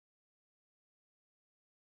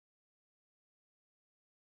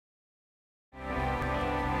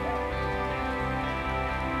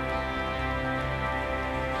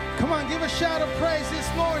Come on, give a shout of praise this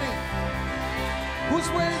morning. Who's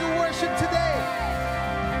ready to worship today?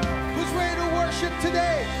 Who's ready to worship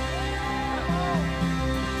today?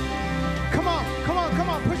 Come on, come on, come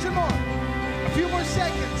on, push it more. A few more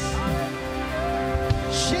seconds.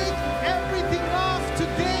 Shake everything off.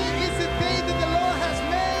 Today is the day that the Lord has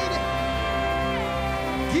made.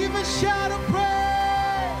 Give a shout of praise.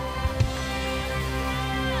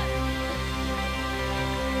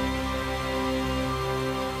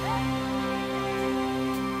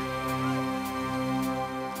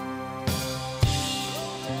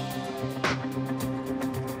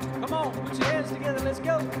 Come on, put your hands together, let's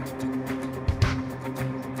go.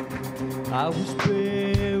 I was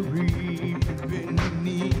buried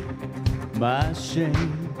beneath my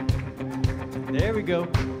shame. There we go.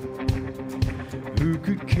 Who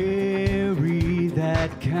could carry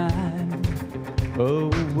that kind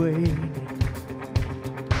of weight?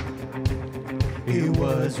 It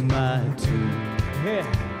was my tomb, yeah,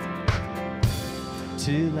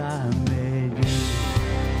 till I met you.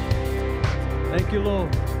 Thank you,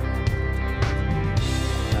 Lord.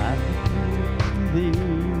 I'm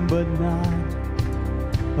breathing, but not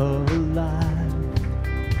alive.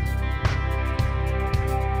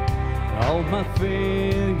 All my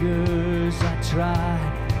failures I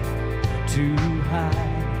tried to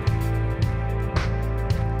hide.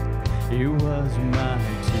 It was my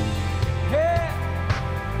turn, yeah,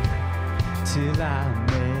 till I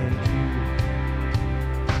met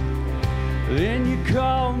you. Then you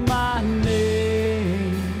called my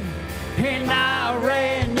name, and I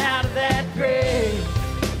ran out of that grave,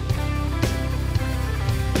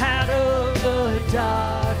 out of the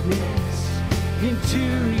darkness, into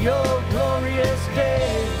your glorious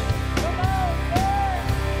day. Come on, hey.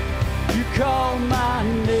 You called my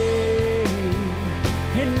name,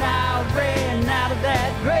 and I ran out of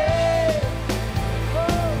that grave,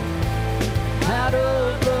 out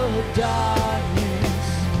of the darkness,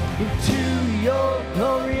 into your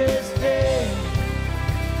glorious day.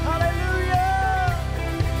 Hallelujah.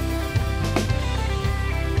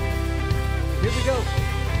 Here we go.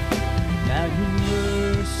 Now your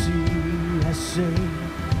mercy has saved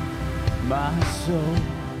my soul.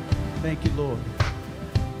 Thank you, Lord.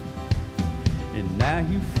 And now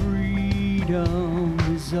your freedom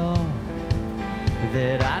is all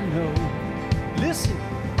that I know. Listen,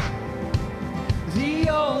 the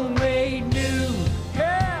old made new,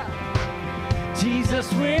 yeah. Jesus,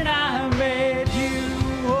 when I met you,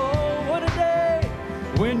 oh, what a day,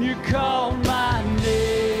 when you called my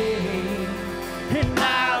name, and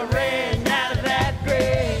I ran out of that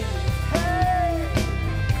grave, hey,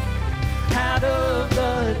 out of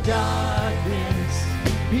the darkness,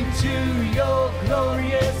 into your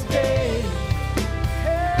glorious day.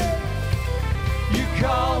 Hey, you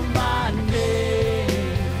called my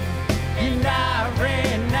name, and I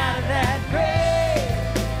ran out of that grave,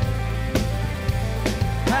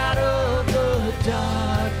 out of the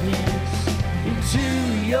darkness, into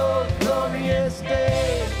your glorious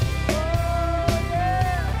day. Oh,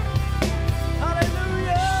 yeah.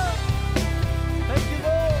 Hallelujah. Thank you,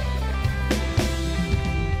 Lord.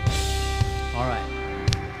 All right.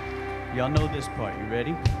 Y'all know this part. You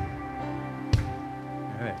ready? All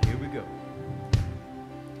right, here we go.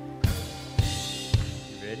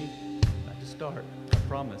 You ready? About to start. I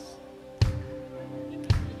promise.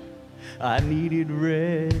 I needed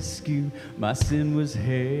rescue, my sin was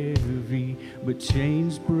heavy, but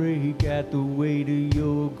chains break at the weight of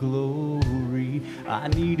your glory. I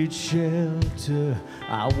needed shelter,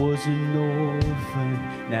 I was an orphan,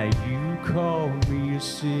 now you call me a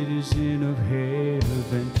citizen of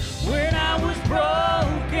heaven. When I was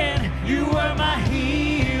broken, you were my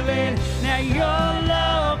healing, now your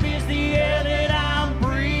love is the air that I'm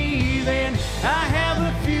breathing. I have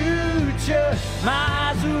a future, my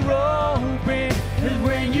eyes are open, 'cause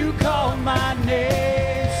when you call my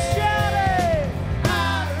name, shout it!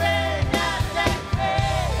 I ran out that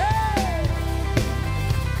way,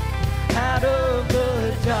 out of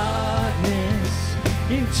the darkness,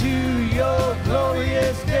 into your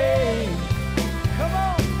glorious day. Come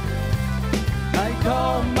on! I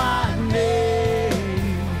call my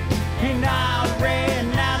name, and I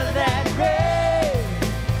ran out of that grave,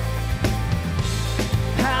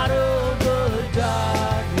 out of the dark.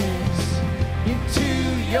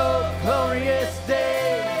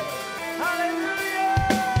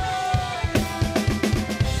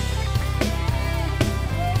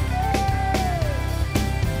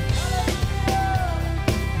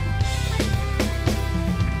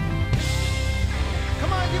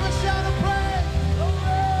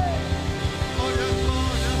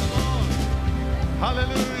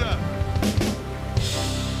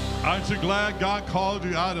 you glad God called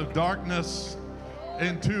you out of darkness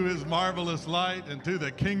into his marvelous light, into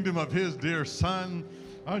the kingdom of his dear Son?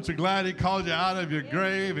 Aren't you glad he called you out of your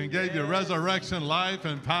grave and gave you resurrection, life,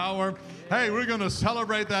 and power? Hey, we're going to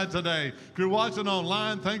celebrate that today. If you're watching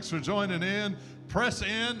online, thanks for joining in. Press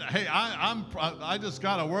in. Hey, I just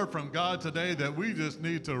got a word from God today that we just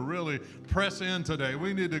need to really press in today.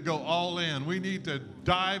 We need to go all in. We need to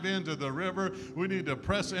dive into the river. We need to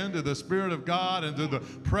press into the Spirit of God, into the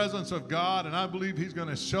presence of God, and I believe he's going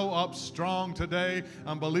to show up strong today.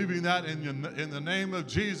 I'm believing that in the name of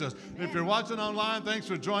Jesus. If you're watching online, thanks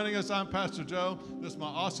for joining us. I'm Pastor Joe. This is my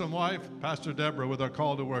awesome wife, Pastor Deborah, with our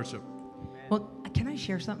call to worship. Well, can I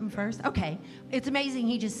share something first? Okay. It's amazing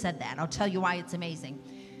he just said that. I'll tell you why it's amazing.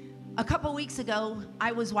 A couple weeks ago,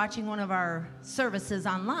 I was watching one of our services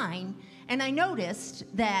online, and I noticed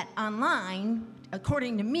that online,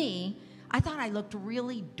 according to me, I thought I looked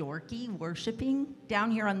really dorky worshiping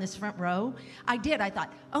down here on this front row. I did. I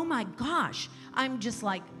thought, oh my gosh, I'm just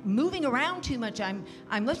like moving around too much. I'm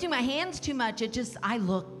lifting my hands too much. I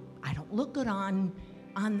don't look good on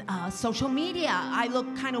social media. I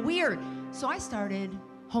look kind of weird. So I started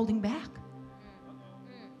holding back.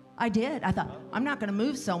 I did. I thought, I'm not going to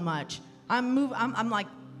move so much. I'm like,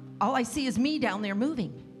 all I see is me down there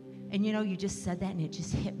moving. And you know, you just said that and it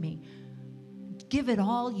just hit me. Give it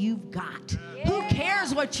all you've got. Yeah. Who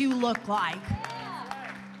cares what you look like?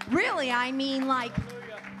 Yeah. Really, I mean, like,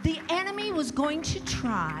 the enemy was going to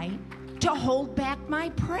try to hold back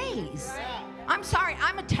my praise. Yeah. I'm sorry,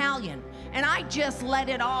 I'm Italian. And I just let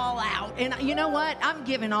it all out. And you know what? I'm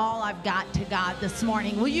giving all I've got to God this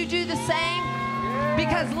morning. Will you do the same?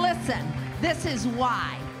 Because listen, this is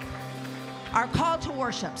why. Our call to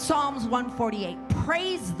worship, Psalms 148.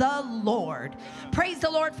 Praise the Lord. Praise the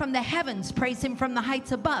Lord from the heavens. Praise him from the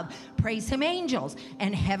heights above. Praise him, angels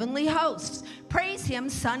and heavenly hosts. Praise him,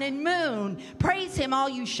 sun and moon. Praise him, all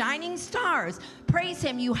you shining stars. Praise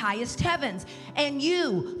him, you highest heavens. And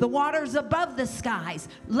you, the waters above the skies.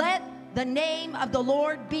 Let the name of the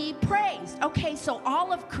Lord be praised. Okay, so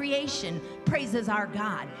all of creation praises our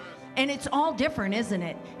God. And it's all different, isn't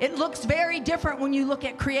it? It looks very different when you look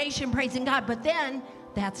at creation praising God. But then,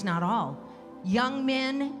 that's not all. Young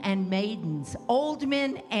men and maidens, old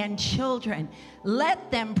men and children,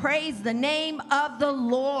 let them praise the name of the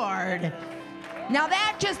Lord. Now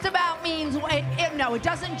that just about means, no, it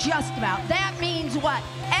doesn't just about. That means what?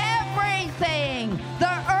 Everything.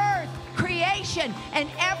 The earth, creation, and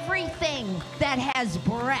everything that has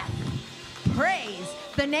breath. Praise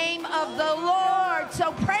the name of the Lord.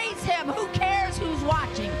 So praise him. Who cares who's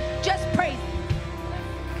watching? Just praise him.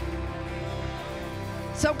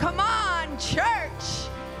 So come on, church.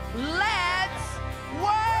 Let's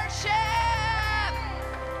worship.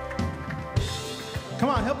 Come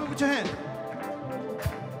on, help me with your hand.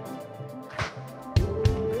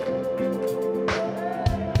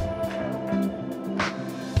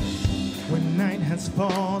 When night has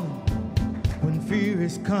fallen, when fear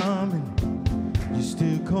is coming, you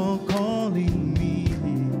still calling me.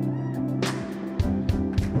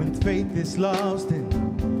 When faith is lost and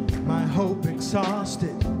my hope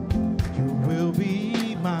exhausted, you will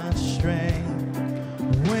be my strength.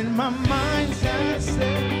 When my mind says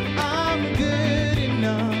I'm good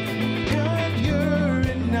enough, you're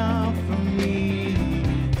enough for me,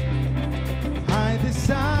 I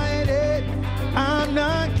decided I'm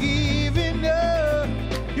not giving up.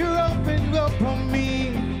 You're open up on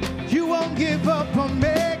me. You won't give up on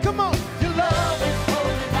me. Come on. Your love is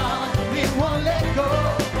holding on. It won't let go.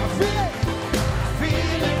 I feel it. I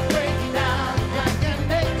feel it breaking down like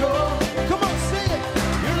an echo. Come on, sing it.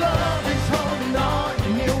 Your love is holding on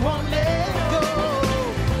and it won't let go.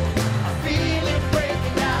 I feel it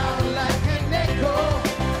breaking down like an echo.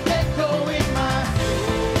 Echo in my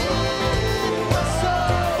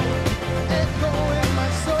soul. Echo in my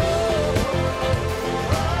soul.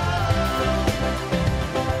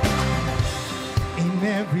 In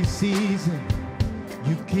every season,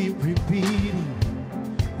 you keep repeating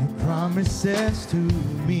your promises to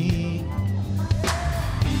me.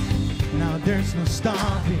 Now there's no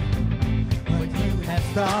stopping what you have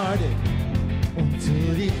started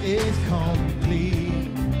until it is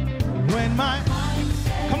complete. When my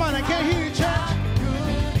come on, I can't hear you, church.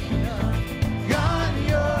 God,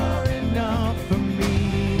 you're enough for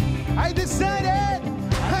me. I decided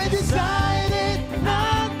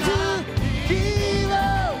not to give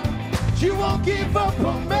up. You won't give up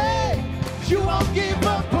on me. You won't give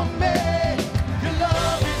up on me. Your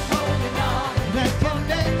love is holding on like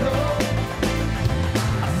an echo.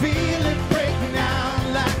 I feel it breaking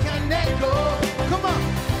down like an echo. Come on.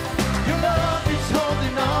 Your love is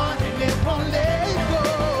holding on and it won't let go.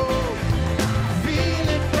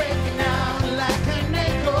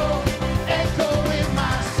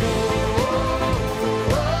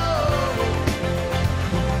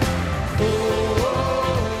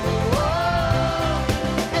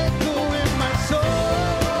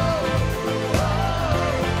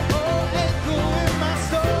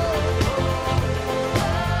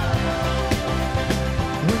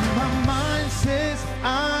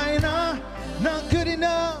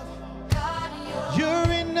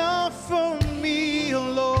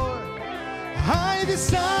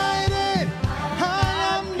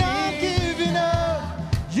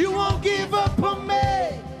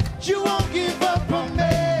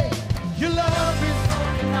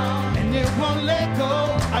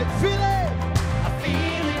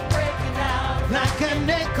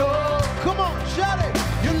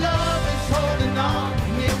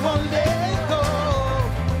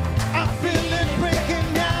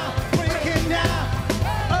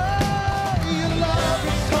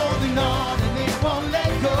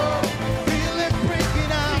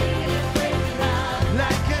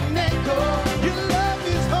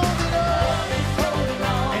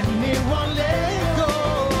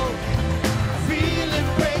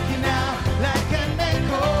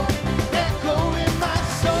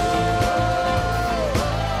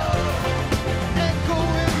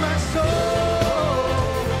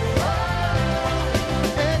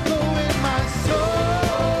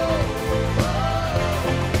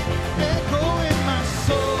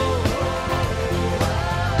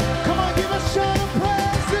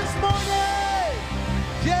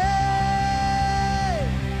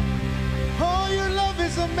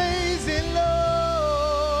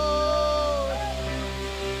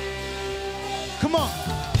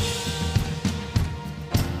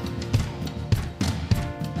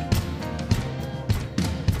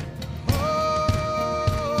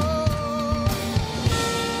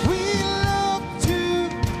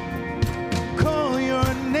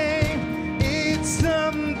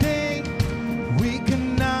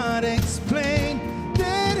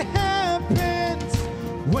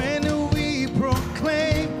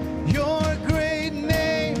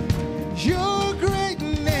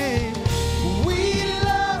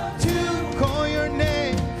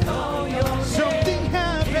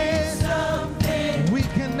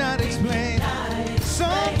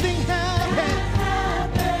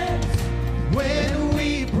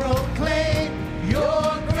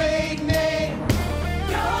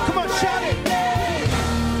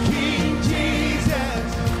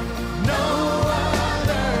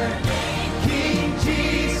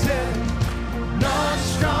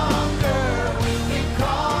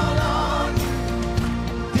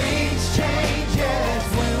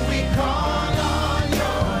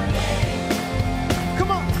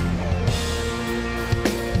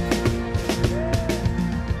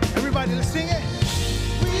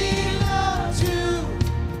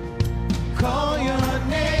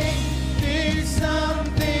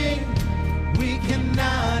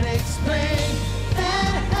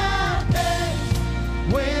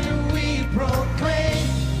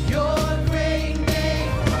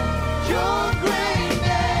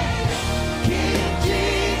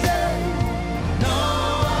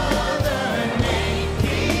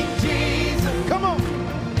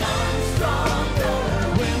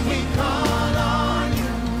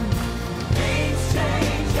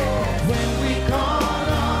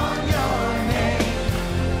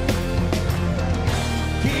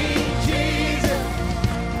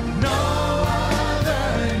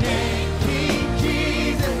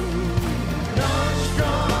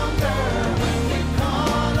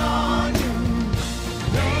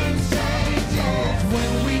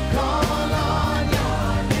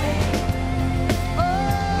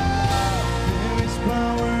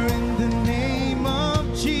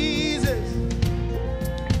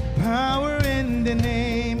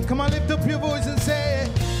 Come on, lift up your voice and say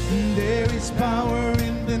it. There is power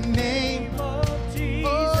in the name of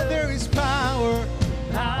Jesus. Oh, there is power.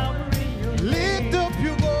 Power in your Lift up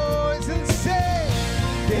your voice and say,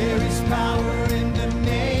 there is power in the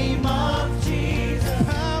name of Jesus.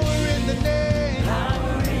 Power in the name.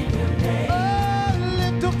 power in your name. Oh,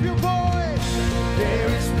 lift up your voice. There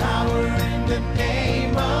is power in the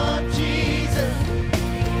name of Jesus.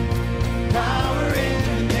 Power in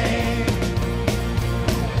the name.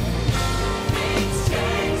 Things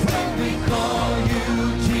change when we call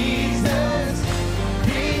you Jesus.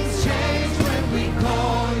 Things change when we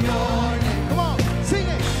call your name. Come on, sing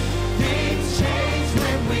it. Things change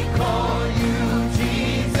when we call you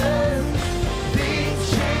Jesus. Things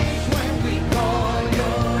change when we call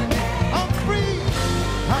your name. I'm free.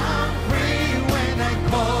 I'm free when I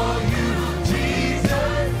call you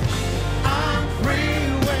Jesus. I'm free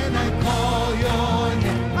when I call your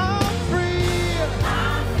name. I'm free.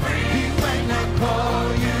 I'm free when I call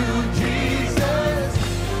you Jesus.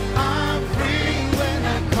 I'm free when I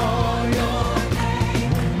call your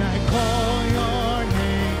name. When I call your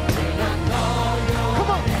name. When I call your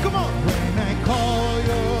Come on, come on. When I call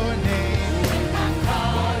your name. When I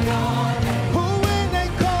call your name. Oh, when I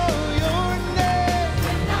call your name.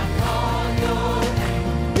 When I call your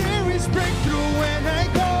name. There is breakthrough when I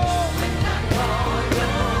go. When I call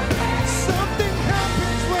your name. Something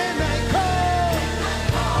happens when I call. When I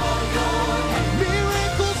call your name.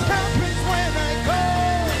 Miracles happens when I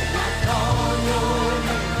call. When I call your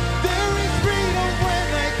name. There is freedom when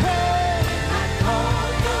I call. When I call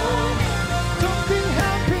your name. Something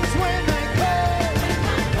happens when I call. When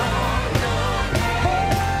I call your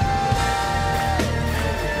name.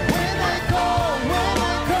 When I call, when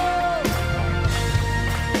I call.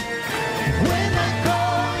 When I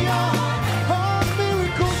call your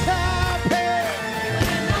miracles happen.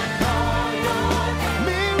 When I call your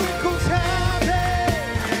miracles happen.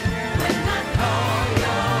 When I call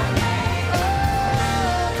your name.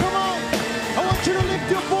 Oh, come on. I want you to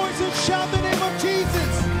lift your voice and shout the name of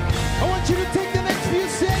Jesus. I want you to take the next few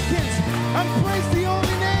seconds and praise the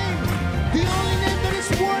only name that is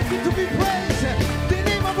worthy to be praised. The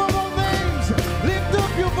name above all names. Lift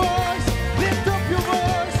up your voice. Lift up your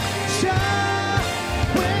voice. Shout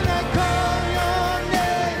when I call your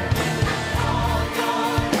name.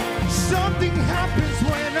 Something happens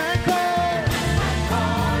when I call.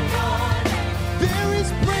 There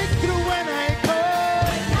is breakthrough when I call.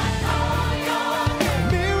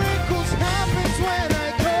 Miracles happens when I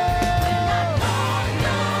call.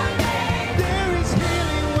 There is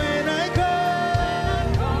healing when I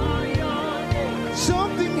call.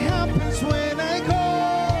 Something happens when I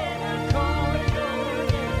call.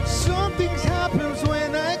 Something happens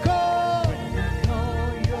when I call.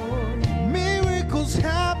 Miracles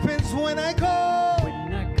happens when I call.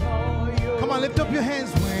 Come on, lift up your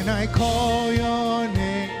hands when I call your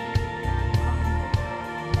name.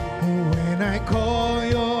 When I call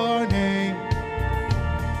your name.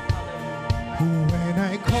 When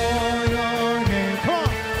I call your name. Come on.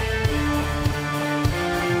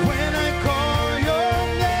 When I call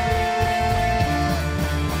your name.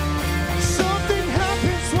 Something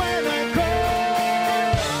happens when I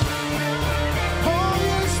call.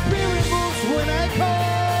 Holy Spirit moves when I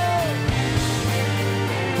call.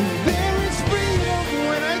 There is freedom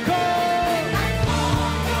when I call.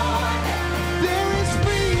 There is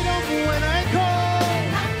freedom when I call.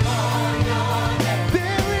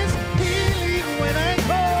 There is healing when I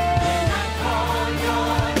call.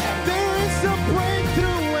 There is a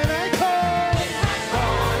breakthrough when I call.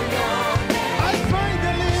 I find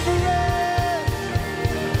deliverance.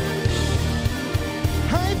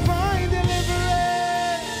 I find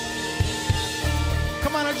deliverance.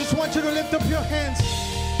 Come on, I just want you to lift up your hands.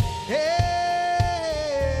 Hey.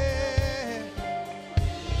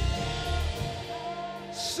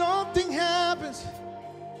 Something happens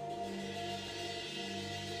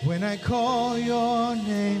when I call your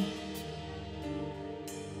name.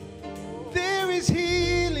 There is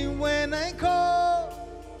healing when I call.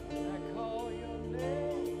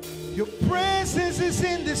 Your presence is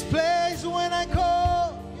in this place when I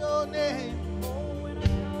call your name.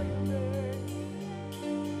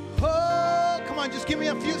 Oh, come on, just give me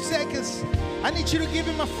a few seconds. I need you to give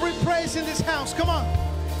him a free praise in this house. Come on.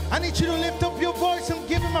 I need you to lift up your voice and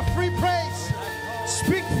give him a free praise.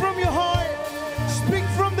 Speak from your heart. Speak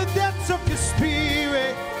from the depths of your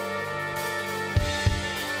spirit.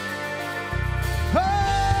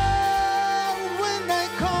 Oh, when I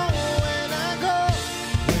call, when I go,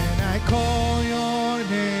 when I call your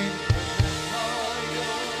name.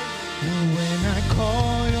 When I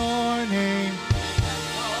call your name.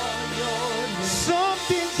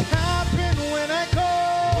 Something's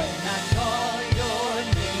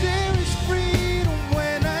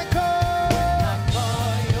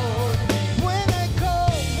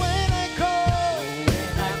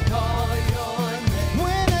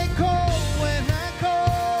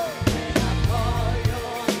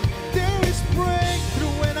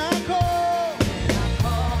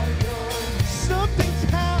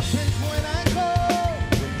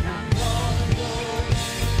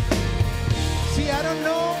See, I don't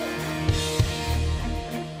know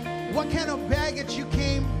what kind of baggage you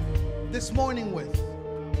came this morning with.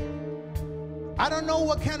 I don't know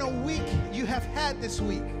what kind of week you have had this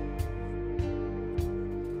week.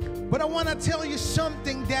 But I want to tell you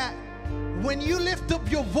something, that when you lift up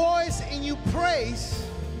your voice and you praise,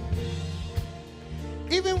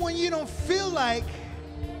 even when you don't feel like,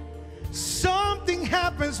 something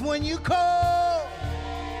happens when you call.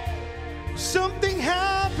 Something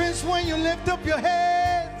happens when you lift up your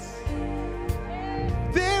hands.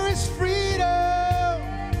 There is freedom.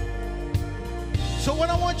 So what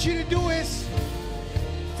I want you to do is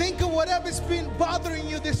think of whatever's been bothering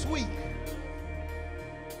you this week.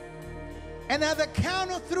 And at the count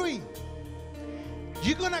of 3,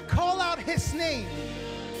 you're going to call out his name.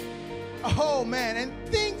 Oh man, and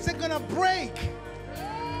things are going to break.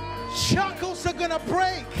 Shackles are going to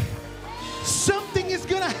break. Something is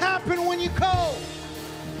going to happen when you call.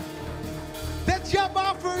 That job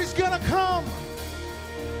offer is going to come.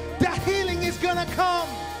 That healing is going to come.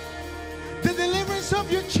 The deliverance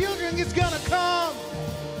of your children is going to come.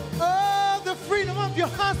 Oh, the freedom of your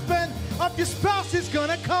husband, of your spouse is going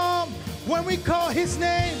to come when we call his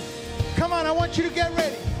name. Come on, I want you to get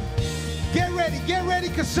ready. Get ready,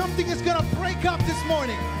 because something is going to break up this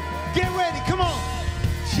morning. Get ready, come on.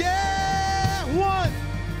 Yeah, 1.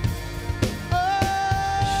 Oh,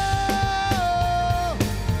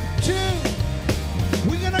 2.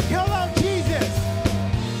 We're going to call out Jesus.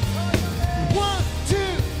 1, 2,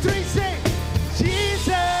 3, say,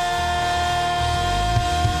 Jesus.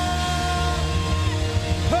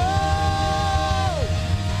 Oh,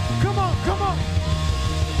 come on, come on.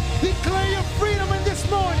 Declare your freedom in this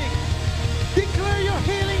morning. Declare your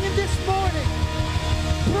healing in this morning.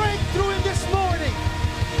 Breakthrough in this morning.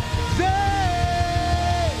 Say,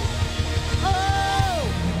 oh.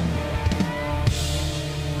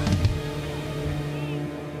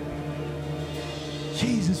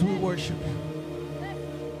 Jesus, we worship you.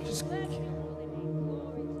 Just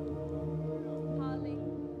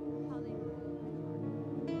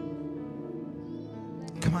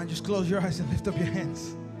come on, just close your eyes and lift up your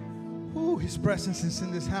hands. Ooh, his presence is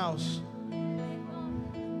in this house.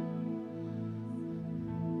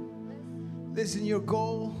 Listen, your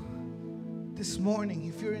goal this morning,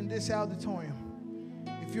 if you're in this auditorium,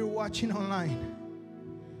 if you're watching online,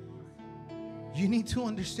 you need to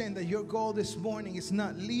understand that your goal this morning is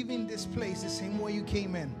not leaving this place the same way you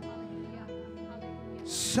came in.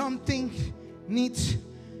 Something needs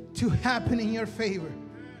to happen in your favor.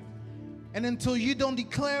 And until you don't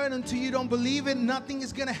declare it, until you don't believe it, nothing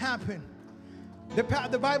is going to happen.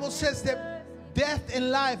 The Bible says that death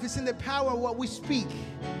and life is in the power of what we speak.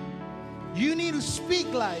 You need to speak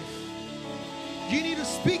life. You need to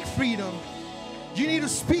speak freedom. You need to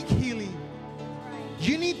speak healing.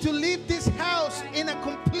 You need to leave this house in a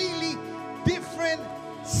completely different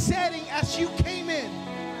setting as you came in.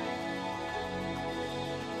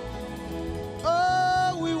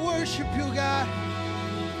 Oh, we worship you, God.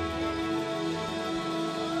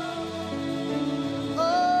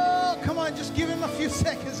 Oh, come on, just give him a few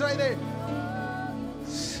seconds right there.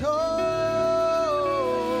 So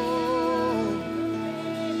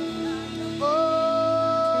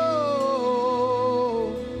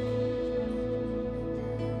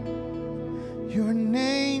your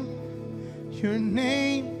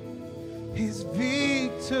name is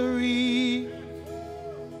victory.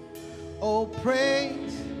 Oh,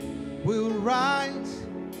 praise will rise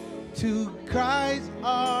to Christ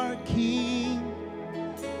our King.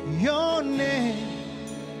 Your name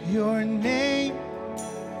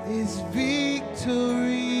is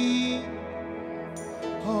victory.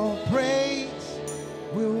 Oh, praise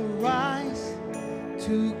will rise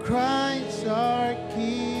to Christ our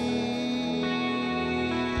King.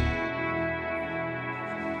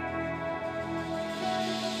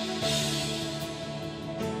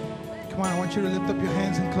 Come on, I want you to lift up your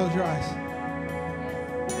hands and close your eyes.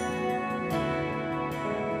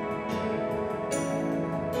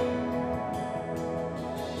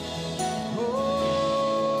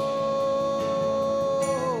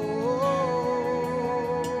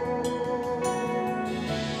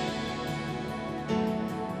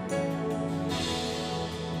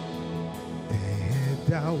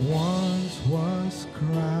 That once was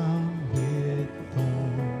crowned with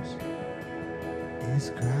thorns is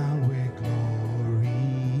crowned with glory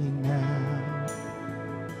now.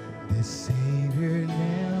 The Savior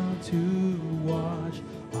knelt to wash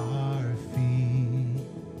our feet.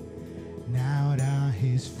 Now down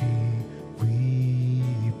his feet we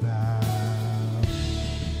bow.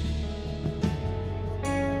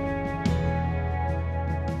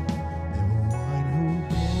 The one who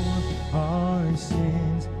bore our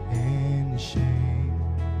sins and shame.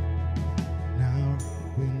 Now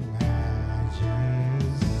in majesty,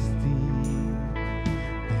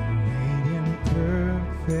 in radiant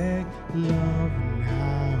perfect love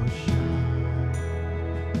now shine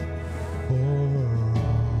for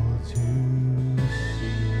all to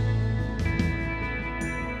see.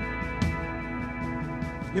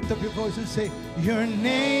 Lift up your voice and say, your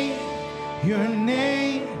name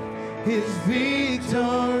is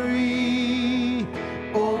victory.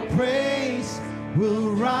 Oh, praise will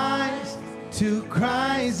rise to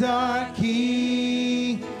Christ our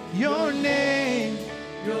King. Your name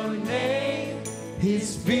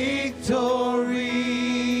is victory.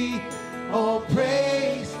 Oh,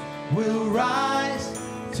 praise will rise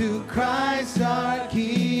to Christ our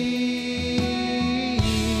King.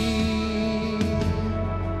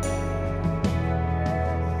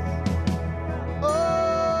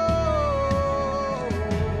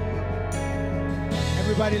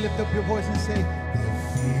 Everybody lift up your voice and say, the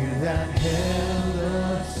fear that held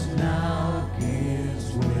us now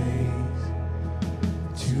gives way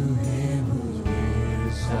to Him who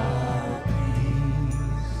is our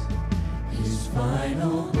peace. His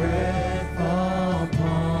final breath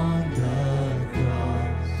upon the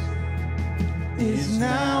cross is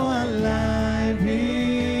now alive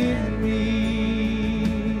in me.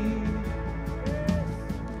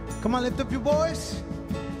 Come on, lift up your voice.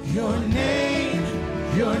 Your name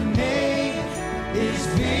is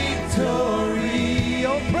victory.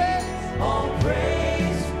 Oh,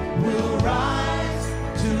 praise will rise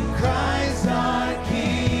to Christ our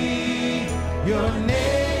King. Your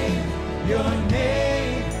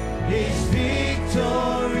name is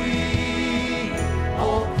victory.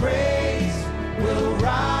 Oh, praise will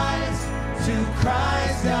rise to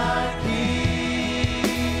Christ our King.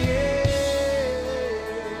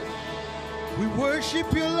 We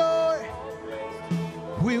worship you, Lord.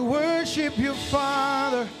 We worship you,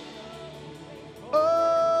 Father. Oh,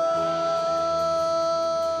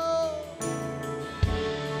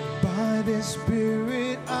 by the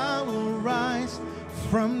Spirit I will rise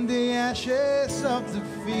from the ashes of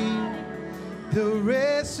defeat. The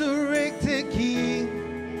resurrected King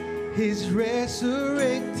is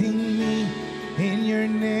resurrecting me. In your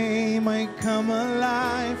name I come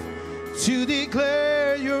alive to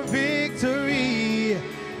declare your victory.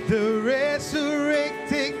 The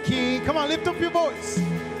resurrected King. Come on, lift up your voice.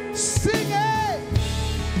 Sing it.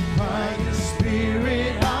 By the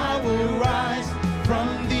Spirit I will rise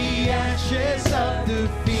from the ashes of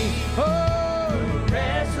defeat. Oh,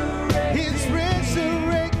 He's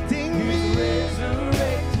resurrecting me.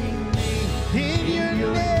 In your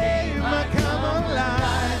name I come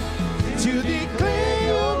alive to declare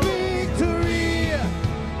your victory.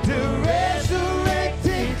 The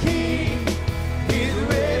resurrected King is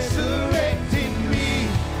resurrecting me.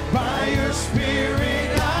 By your Spirit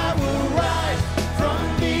I will rise from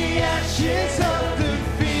the ashes of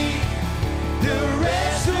defeat. The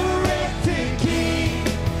resurrected King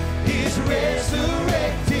is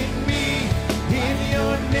resurrecting me. In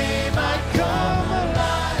your name I come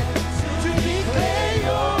alive to declare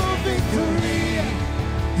your victory.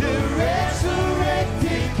 The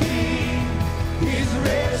resurrected King is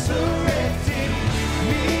resurrecting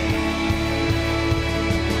me.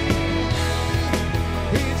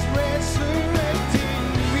 He's resurrecting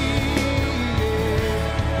me.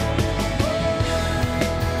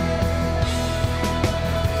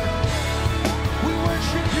 We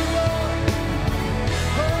worship you, Lord.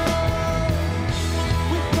 Oh,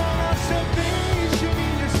 we found our salvation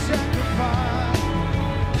in your sacrifice.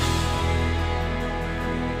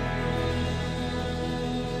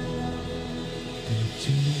 The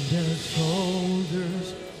tender shoulders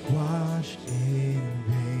washed in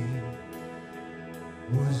vain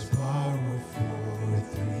was borrowed for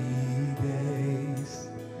 3 days.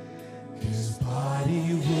 His body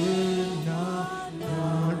would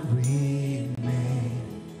not remain.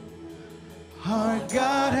 Our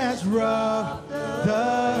God has robbed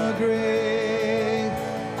the grave.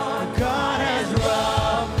 Our God has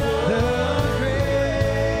robbed the grave.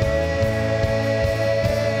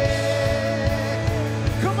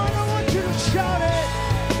 Come on, I want you to shout it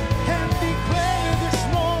and declare this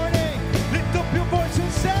morning. Lift up your voice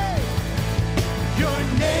and say,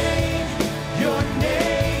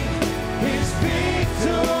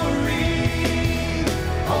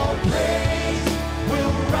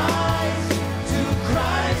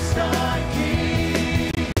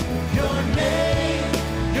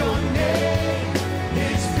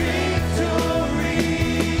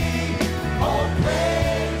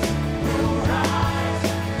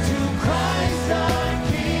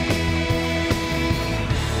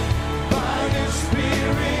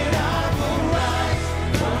 Spirit, I will rise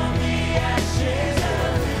from the ashes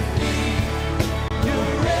of defeat. Your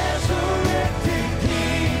resurrected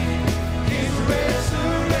King is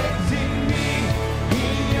resurrecting me.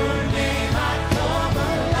 In your name I come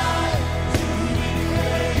alive to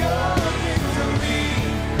declare your victory.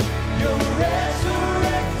 Your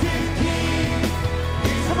resurrected King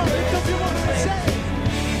is resurrecting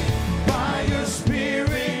me. By your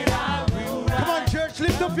Spirit I will rise. Come on, church,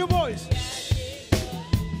 lift up your voice.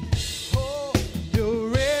 Oh, your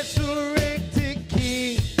resurrected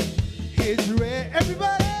King is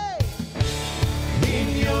everybody. In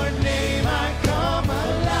your name I come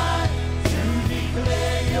alive to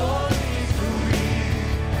declare your victory.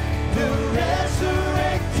 The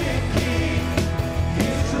resurrected King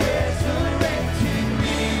is resurrecting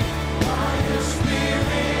me. By your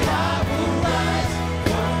Spirit I will rise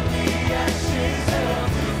from the ashes of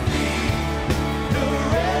defeat. The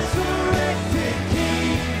resurrected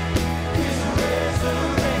King is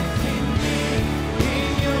resurrecting me. In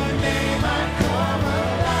your name I come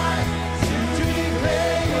alive to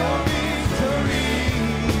declare your victory.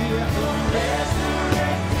 The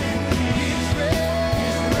resurrected King is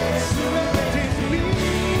resurrecting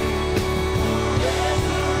me. The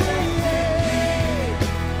resurrected King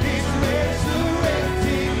is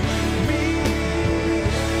resurrecting me.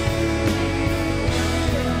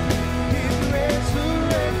 He's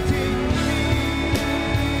resurrecting me.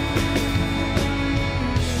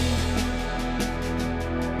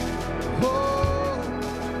 Oh,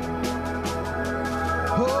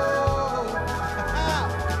 oh.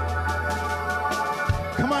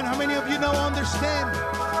 Come on, how many of you now understand?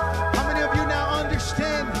 How many of you now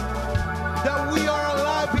understand that we are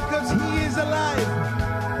alive because He is alive?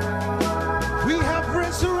 We have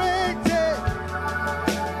resurrected.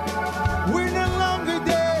 We're no longer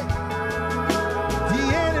dead. The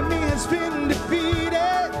enemy has been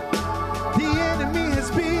defeated. The enemy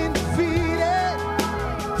has been defeated.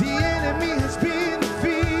 The enemy has been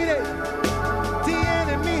defeated. The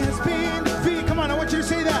enemy has been defeated. Come on, I want you to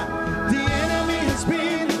say that. The enemy has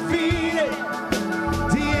been defeated.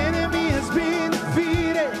 The enemy has been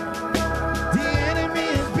defeated. The enemy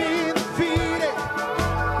has been defeated.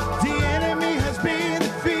 The enemy has been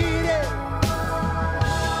defeated.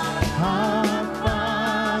 Our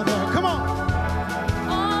Father. Come on.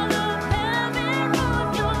 All of heaven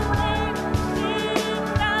roars your name, sing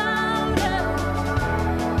louder.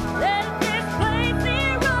 Let this place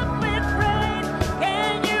erupt with praise.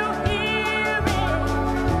 Can you hear it?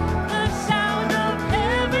 The sound of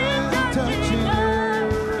heaven touching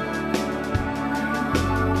earth.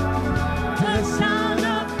 The sound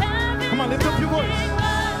of heaven. Come on, lift up your voice. touching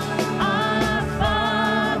earth. Our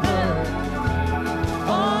Father.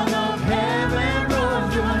 All of heaven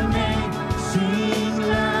roars your name, sing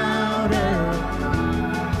louder.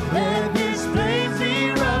 Let this place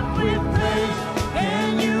erupt with praise.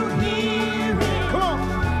 Can you hear it? Come on.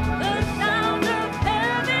 The sound of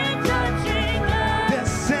heaven touching earth. The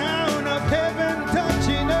sound of heaven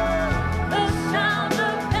touching earth. The sound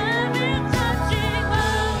of heaven touching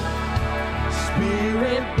earth.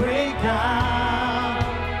 Spirit break out.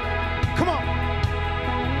 Come on.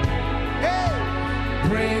 Hey.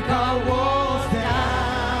 Break our walls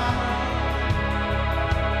down.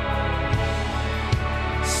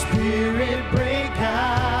 Spirit break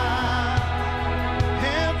out.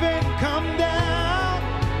 Heaven come down.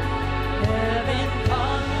 Heaven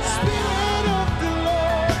come down. Spirit of the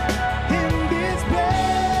Lord in this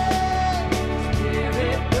place.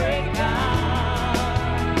 Spirit break out.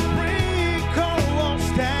 Break our walls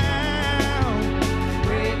down.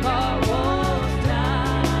 Break our walls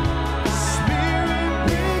down. Spirit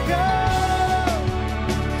break out.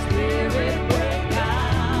 Spirit break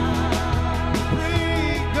out.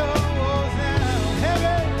 Break our walls down.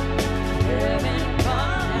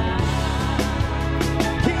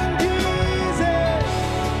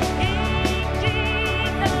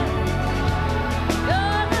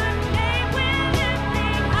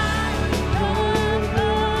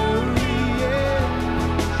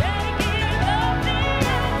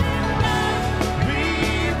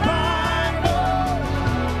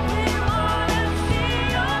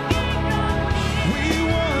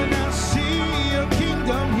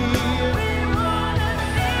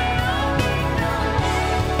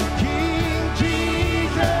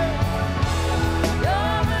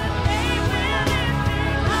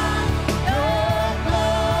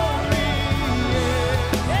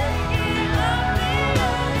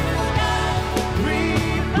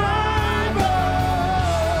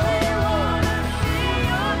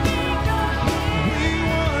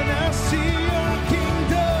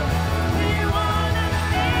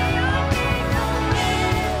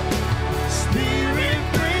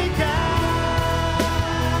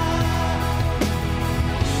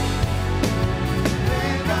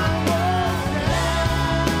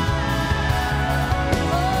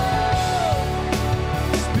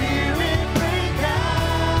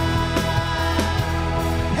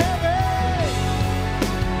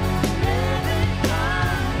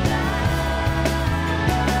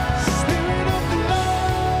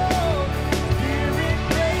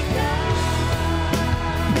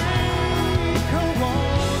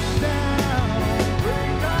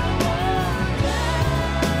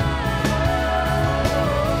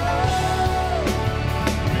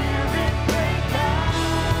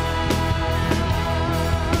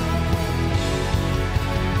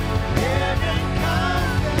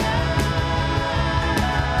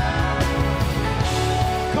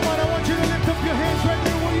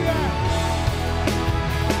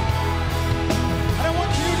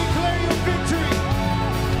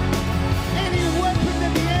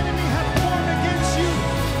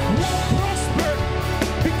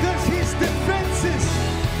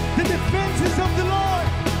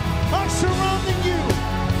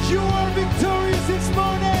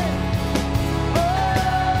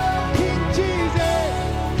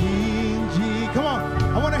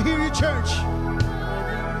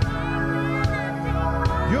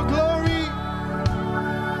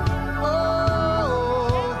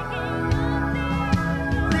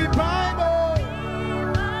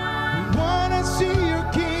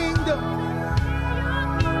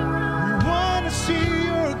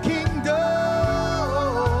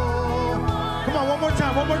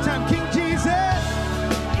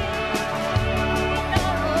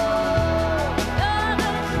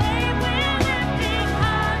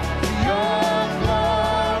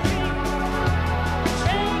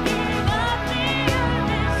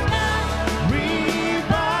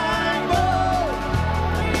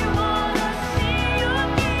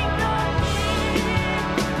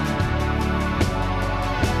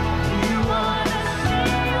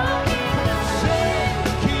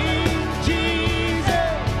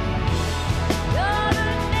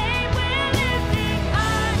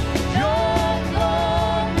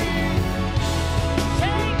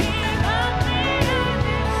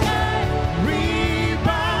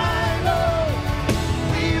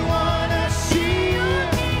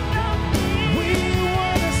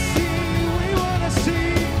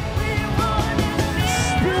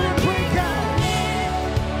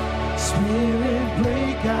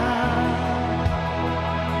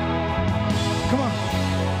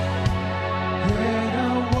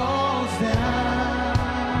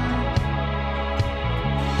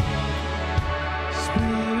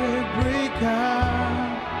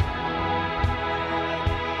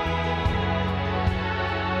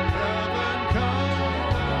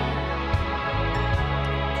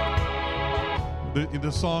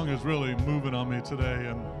 The song is really moving on me today.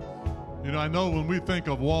 And, you know, I know when we think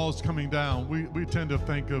of walls coming down, we tend to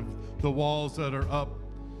think of the walls that are up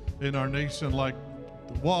in our nation, like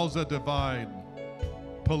the walls that divide,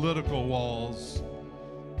 political walls,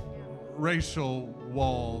 racial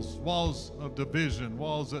walls, walls of division,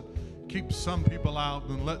 walls that keep some people out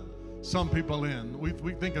and let some people in.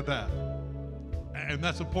 We think of that. And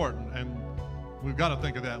that's important. And we've got to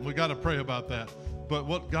think of that. And we've got to pray about that. But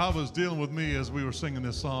what God was dealing with me as we were singing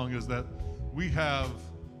this song is that we have,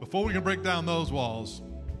 before we can break down those walls,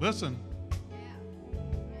 listen,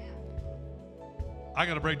 I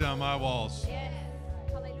got to break down my walls. Yes.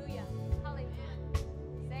 Hallelujah. Hallelujah.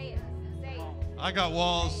 Say it. Say it. I got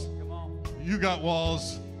walls. You got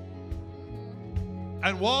walls.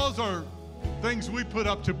 And walls are things we put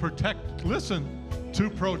up to protect, listen, to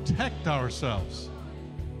protect ourselves.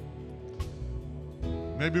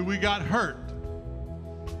 Maybe we got hurt.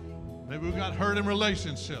 Maybe we got hurt in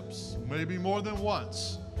relationships, maybe more than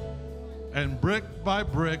once. And brick by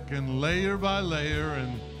brick and layer by layer,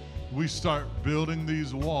 and we start building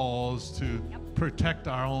these walls to protect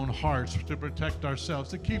our own hearts, to protect ourselves,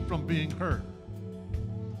 to keep from being hurt.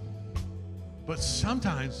 But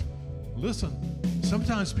sometimes, listen,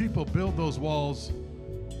 sometimes people build those walls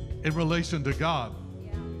in relation to God.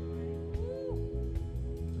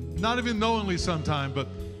 Not even knowingly sometimes, but,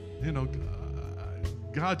 you know,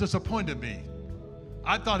 God disappointed me.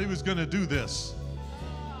 I thought he was going to do this,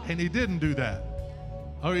 and he didn't do that.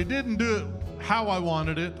 Or he didn't do it how I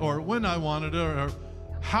wanted it, or when I wanted it, or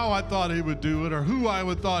how I thought he would do it, or who I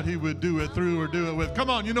would thought he would do it through or do it with. Come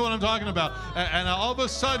on, you know what I'm talking about. And all of a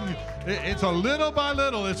sudden, it's a little by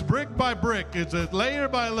little, it's brick by brick, it's a layer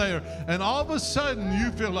by layer, and all of a sudden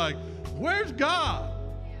you feel like, where's God?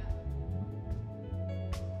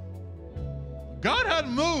 God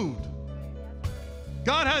hadn't moved.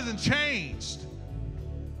 God hasn't changed.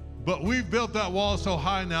 But we've built that wall so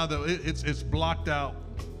high now that it's blocked out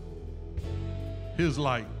his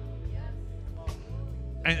light.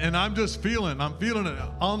 And I'm just feeling it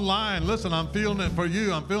online. Listen, I'm feeling it for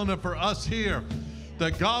you. I'm feeling it for us here.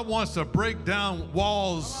 That God wants to break down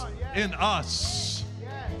walls in us.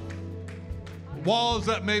 Walls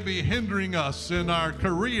that may be hindering us in our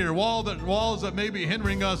career, walls that may be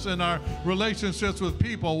hindering us in our relationships with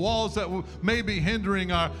people, walls that may be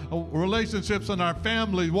hindering our relationships in our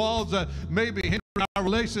family, walls that may be hindering our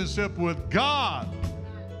relationship with God.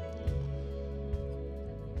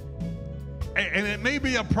 And it may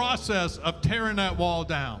be a process of tearing that wall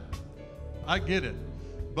down. I get it.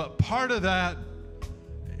 But part of that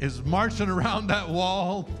is marching around that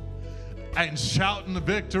wall and shouting the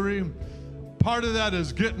victory. Part of that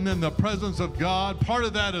is getting in the presence of God. Part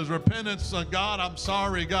of that is repentance. God, I'm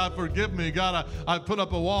sorry. God, forgive me. God, I put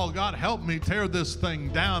up a wall. God, help me tear this thing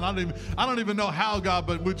down. I don't even know how, God,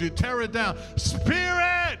 but would you tear it down?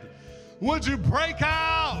 Spirit, would you break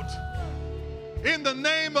out in the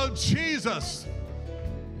name of Jesus?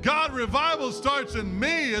 God, revival starts in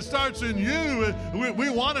me. It starts in you. We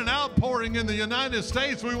want an outpouring in the United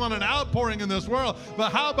States. We want an outpouring in this world.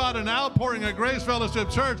 But how about an outpouring at Grace Fellowship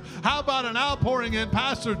Church? How about an outpouring in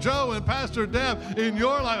Pastor Joe and Pastor Deb in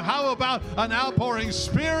your life? How about an outpouring?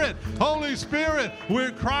 Spirit, Holy Spirit, we're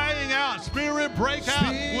crying out. Spirit, break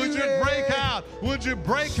out. Would you break out? Would you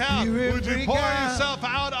break out? Would you pour yourself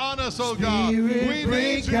out on us, oh God? We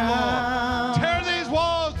need you, Lord. Tear these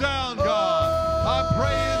walls down, God. I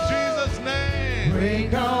pray in Jesus' name.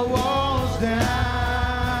 Break our walls down.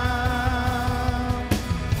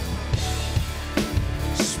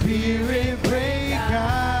 Spirit, break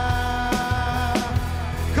out.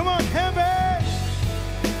 Come on, heaven.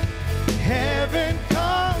 Heaven,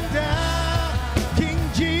 come down. King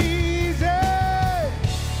Jesus.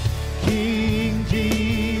 King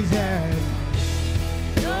Jesus.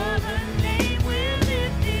 You're the name we're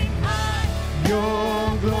lifting high.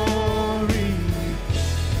 Your glory.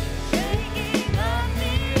 Shaking up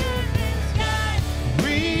the earth and sky.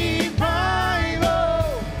 Revival.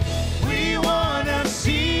 We want to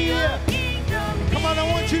see you. Kingdom Come on, I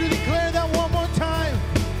want you to declare that one more time.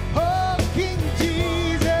 Oh, King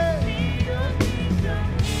Jesus.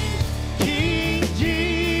 King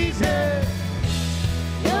Jesus.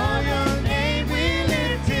 Oh, your name we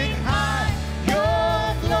lift it high.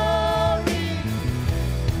 Your glory.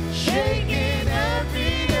 Shaking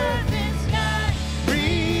every earth and sky.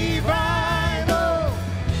 Revival.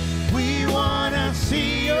 We want to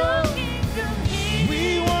see you.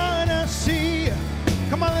 We want to see you.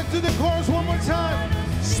 Come on, let's do the chorus one more time.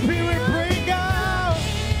 Spirit, break out.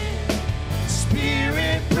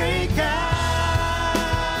 Spirit, break out.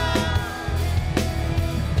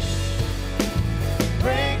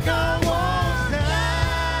 Break our walls down.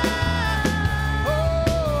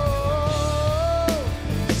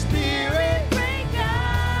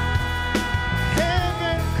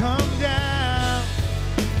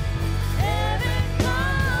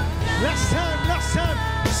 Last time.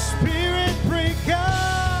 Spirit break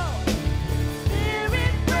out.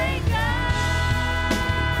 Spirit break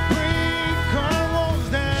out. Break our walls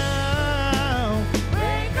down.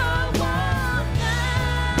 Break our walls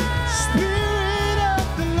down. Spirit of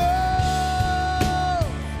the Lord.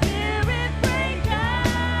 Spirit break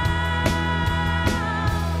out.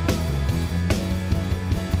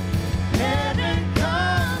 Heaven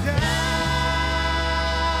come down.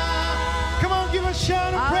 Come on, give a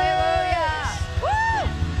shout of praise.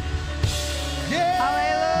 Yeah.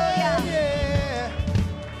 Hallelujah. Yeah.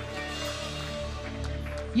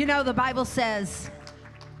 You know, the Bible says,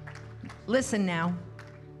 listen now,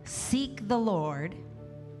 seek the Lord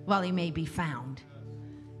while he may be found.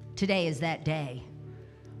 Today is that day.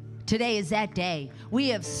 Today is that day. We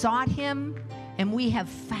have sought him and we have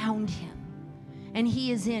found him. And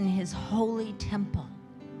he is in his holy temple.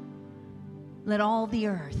 Let all the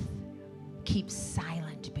earth keep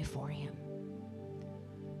silent before him.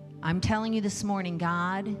 I'm telling you this morning,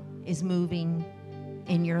 God is moving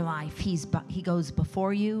in your life. He goes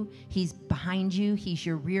before you. He's behind you. He's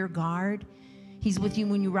your rear guard. He's with you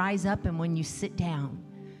when you rise up and when you sit down.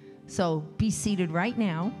 So be seated right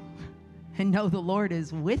now and know the Lord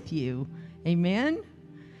is with you. Amen.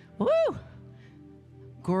 Woo!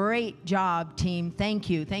 Great job, team. Thank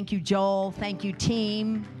you. Thank you, Joel. Thank you,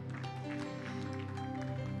 team.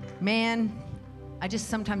 Man, I just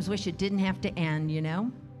sometimes wish it didn't have to end, you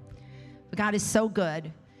know? But God is so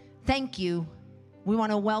good. Thank you. We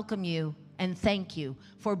want to welcome you and thank you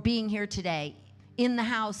for being here today in the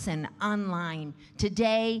house and online.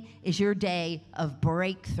 Today is your day of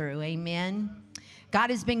breakthrough. Amen. God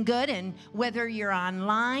has been good, and whether you're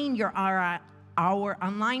online, you're our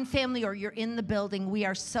online family, or you're in the building, we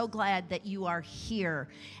are so glad that you are here.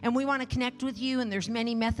 And we want to connect with you, and there's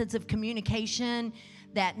many methods of communication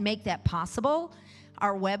that make that possible.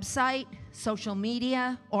 Our website, social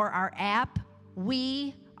media, or our app,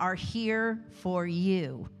 we are here for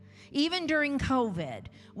you. Even during COVID,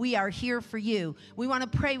 we are here for you. We want to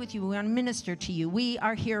pray with you. We want to minister to you. We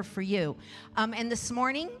are here for you. And this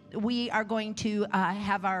morning, we are going to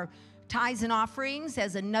have our tithes and offerings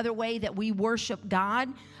as another way that we worship God.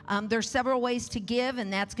 There's several ways to give,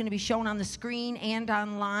 and that's going to be shown on the screen and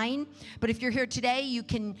online. But if you're here today, you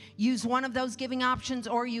can use one of those giving options,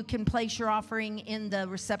 or you can place your offering in the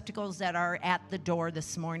receptacles that are at the door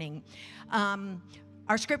this morning.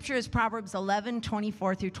 Our scripture is Proverbs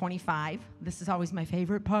 11:24 through 25. This is always my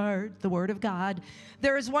favorite part, the word of God.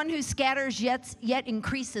 There is one who scatters yet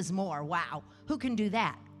increases more. Wow. Who can do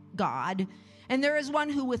that? God. And there is one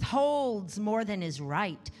who withholds more than is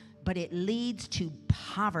right, but it leads to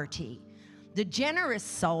poverty. The generous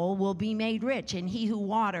soul will be made rich, and he who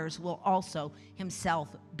waters will also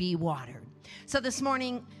himself be watered. So this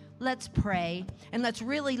morning, let's pray, and let's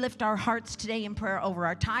really lift our hearts today in prayer over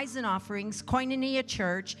our tithes and offerings, Koinonia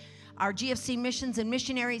Church, our GFC missions and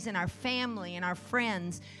missionaries, and our family and our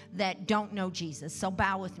friends that don't know Jesus. So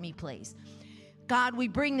bow with me, please. God, we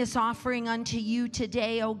bring this offering unto you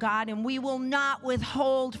today, oh God, and we will not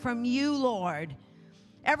withhold from you, Lord.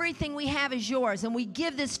 Everything we have is yours, and we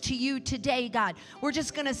give this to you today, God. We're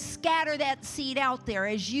just going to scatter that seed out there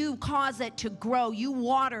as you cause it to grow. You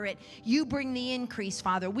water it. You bring the increase,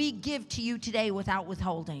 Father. We give to you today without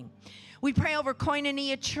withholding. We pray over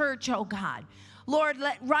Koinonia Church, oh God. Lord,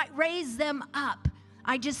 raise them up.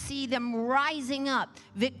 I just see them rising up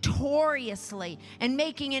victoriously and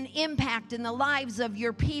making an impact in the lives of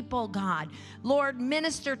your people, God. Lord,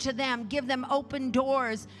 minister to them. Give them open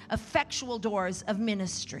doors, effectual doors of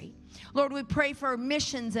ministry. Lord, we pray for our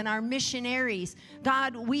missions and our missionaries.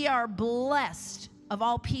 God, we are blessed. Of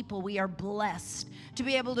all people, we are blessed to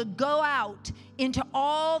be able to go out into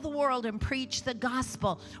all the world and preach the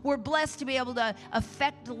gospel. We're blessed to be able to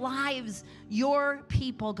affect lives, your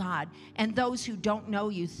people, God, and those who don't know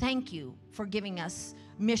you. Thank you for giving us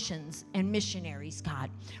missions and missionaries, God.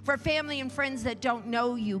 For family and friends that don't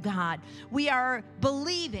know you, God, we are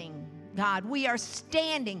believing, God, we are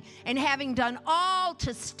standing, and having done all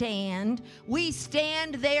to stand, we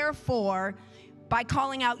stand therefore by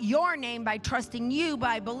calling out your name, by trusting you,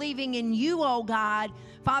 by believing in you, oh God,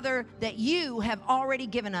 Father, that you have already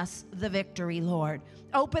given us the victory, Lord.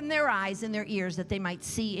 Open their eyes and their ears that they might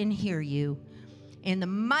see and hear you. In the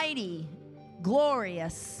mighty,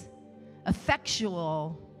 glorious,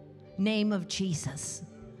 effectual name of Jesus,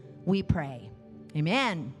 we pray.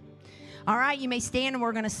 Amen. All right, you may stand, and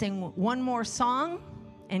we're going to sing one more song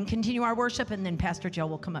and continue our worship, and then Pastor Joe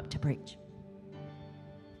will come up to preach.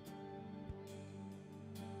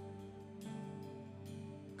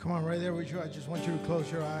 Come on, right there with you. I just want you to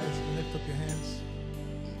close your eyes and lift up your hands.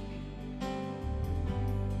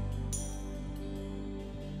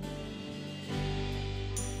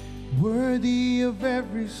 worthy of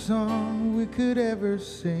every song we could ever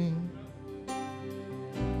sing,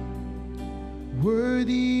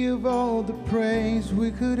 worthy of all the praise we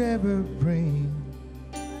could ever bring,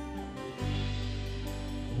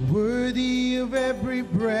 worthy of every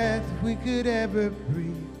breath we could ever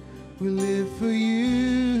breathe. We live for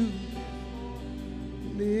you,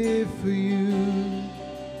 live for you.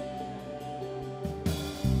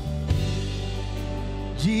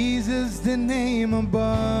 Jesus, the name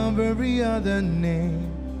above every other name.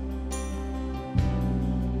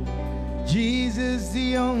 Jesus,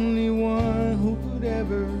 the only one who could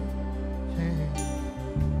ever change.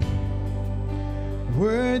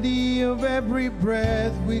 Worthy of every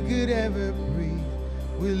breath we could ever breathe.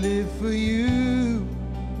 We live for you.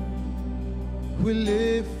 We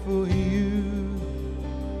live for you.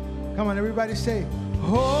 Come on, everybody say,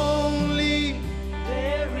 holy,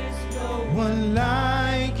 there is no one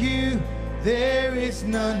like you. There is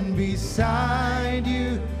none beside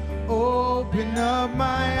you. Open up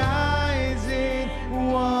my eyes in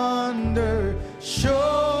wonder.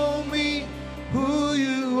 Show me who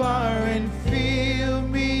you are and fill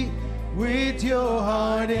me with your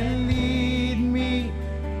heart and lead me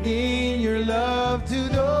in your love to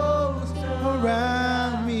those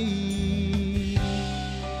around me.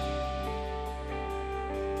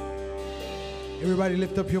 Everybody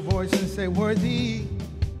lift up your voice and say, worthy,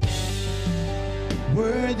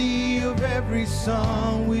 worthy of every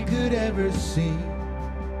song we could ever sing,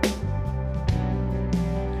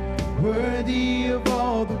 worthy of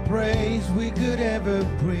all the praise we could ever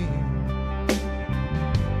bring,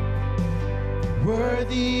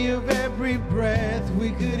 worthy of every breath we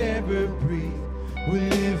could ever breathe. We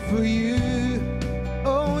live for you,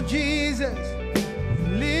 oh Jesus, we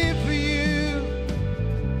live for you.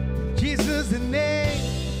 Jesus the name,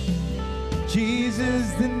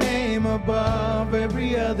 Jesus the name above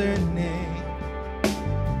every other name.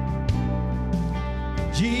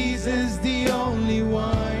 Jesus the only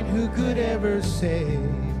one who could ever save.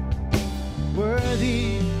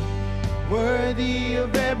 Worthy, worthy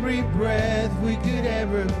of every breath we could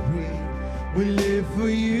ever breathe. We live for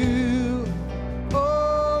you.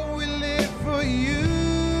 Oh, we live for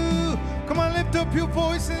you. Come on, lift up your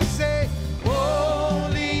voice and say,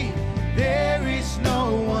 holy, there is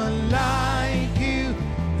no one like you.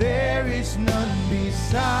 There is none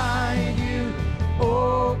beside you.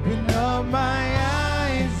 Open up my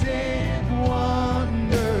eyes in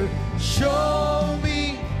wonder. Show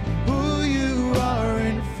me who you are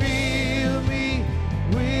and fill me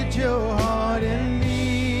with your heart and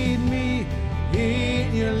lead me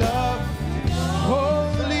in your love.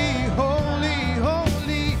 Holy, holy,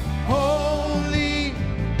 holy, holy.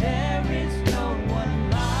 There is no one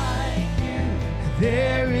like you.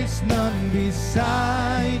 There is none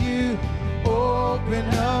beside you. Open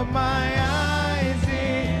up my eyes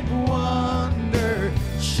in wonder.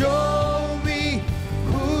 Show me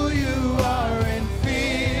who you are and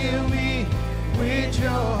fill me with your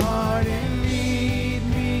heart and lead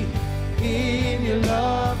me in your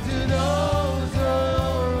love to those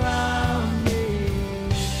around me.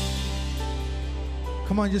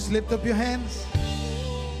 Come on, just lift up your hands.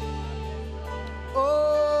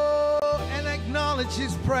 Oh, and acknowledge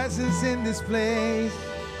His presence in this place.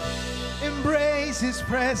 Embrace His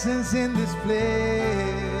presence in this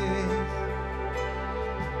place.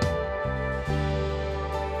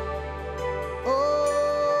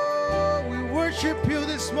 Oh, we worship you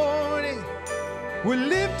this morning. We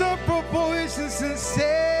lift up our voices and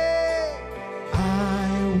say,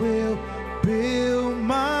 I will build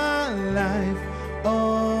my life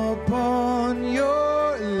upon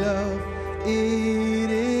your love.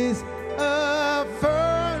 It is a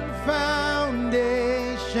firm foundation.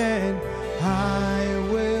 I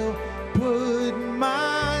will put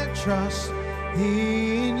my trust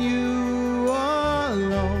in you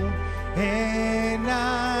alone, and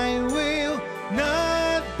I will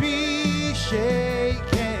not be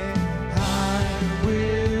shaken. I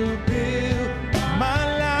will build my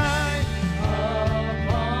life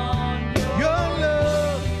upon your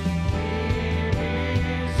love. It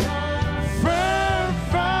is a firm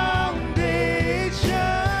foundation.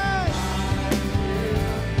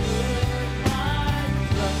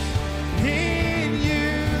 In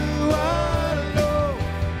you alone,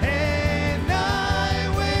 and I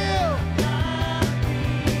will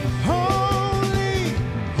holy,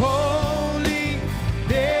 holy,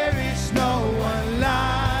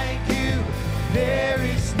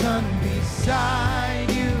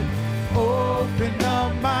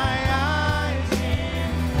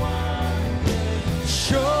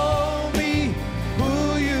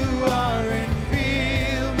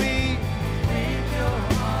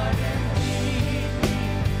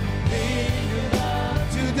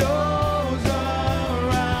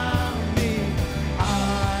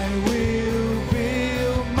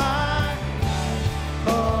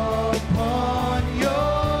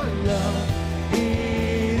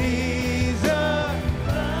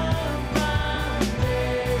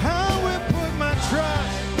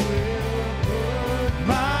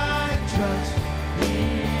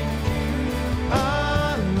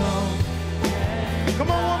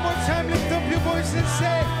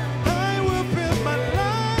 Say, I will build my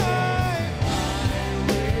life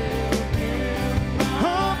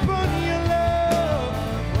upon your love.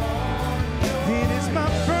 It is my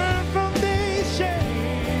firm foundation.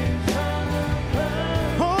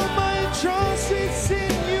 All my trust is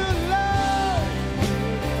in your love.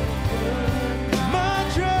 My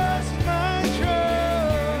trust,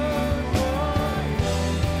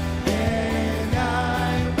 and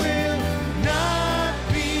I will not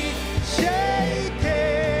be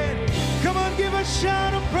shaken. Come on, give a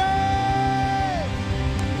shout of praise.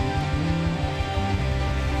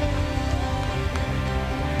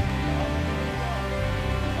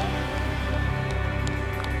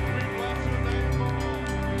 We bless your name, Lord.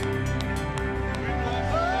 We bless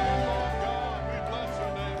your name, Lord God. We bless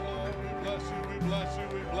your name, Lord. We bless you. We bless you.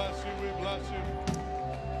 We bless you. We bless you.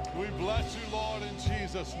 We bless you, Lord, in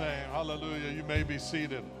Jesus' name. Hallelujah. You may be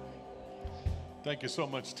seated. Thank you so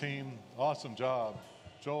much, team. Awesome job.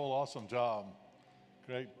 Joel, awesome job.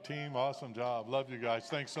 Great team, awesome job. Love you guys.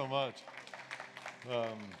 Thanks so much.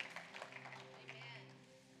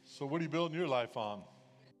 So what are you building your life on?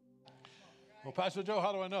 Well, Pastor Joe,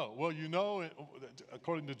 how do I know? Well, you know,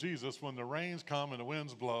 according to Jesus, when the rains come and the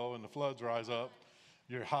winds blow and the floods rise up,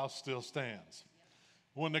 your house still stands.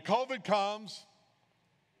 When the COVID comes,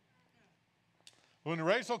 when the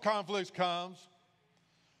racial conflicts comes,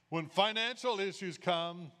 when financial issues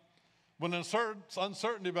come, when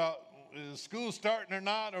uncertainty about is school starting or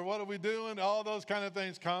not, or what are we doing, all those kind of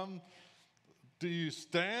things come, do you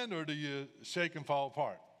stand or do you shake and fall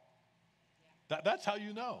apart? That's how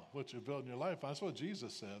you know what you're building your life on. That's what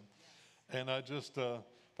Jesus said. And I just, by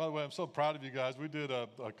the way, I'm so proud of you guys. We did a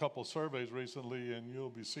couple surveys recently, and you'll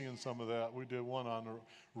be seeing some of that. We did one on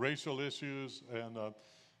racial issues, and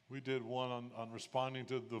we did one on responding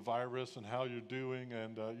to the virus and how you're doing,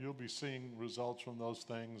 and you'll be seeing results from those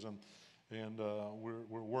things, and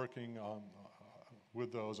we're working on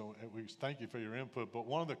with those, and we thank you for your input. But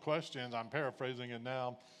one of the questions, I'm paraphrasing it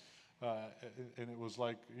now, and it was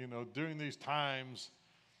like, you know, during these times,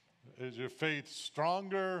 is your faith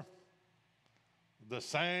stronger, the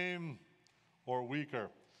same, or weaker?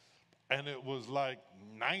 And it was like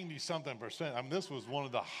 90-something%. I mean, this was one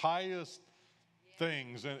of the highest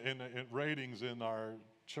things in ratings in our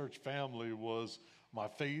church family was my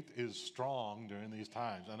faith is strong during these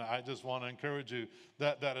times. And I just want to encourage you,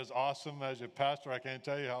 that is awesome. As your pastor, I can't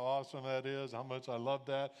tell you how awesome that is, how much I love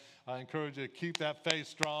that. I encourage you to keep that faith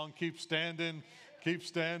strong, keep standing,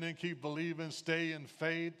 keep believing, stay in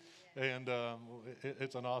faith. And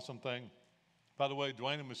it's an awesome thing. By the way,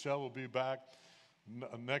 Dwayne and Michelle will be back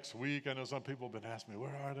next week. I know some people have been asking me,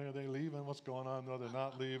 where are they? Are they leaving? What's going on? No, they're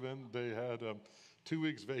not leaving. They had 2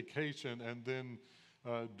 weeks vacation, and then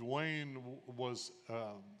Dwayne was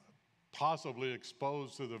possibly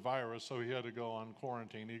exposed to the virus, so he had to go on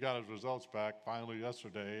quarantine. He got his results back finally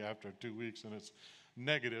yesterday after 2 weeks, and it's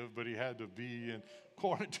negative, but he had to be in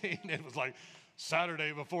quarantine. It was like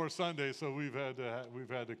Saturday before Sunday, so we've had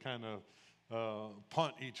to kind of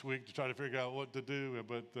punt each week to try to figure out what to do.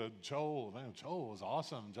 But Joel was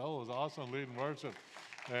awesome. Joel was awesome leading worship,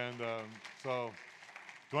 and so.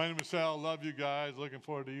 Dwayne and Michelle, love you guys. Looking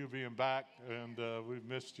forward to you being back, and we've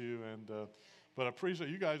missed you. But I appreciate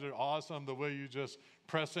you guys are awesome. The way you just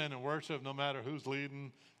press in and worship, no matter who's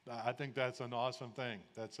leading. I think that's an awesome thing.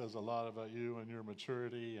 That says a lot about you and your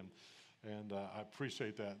maturity, and I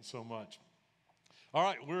appreciate that so much. All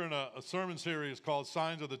right, we're in a sermon series called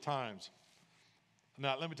Signs of the Times.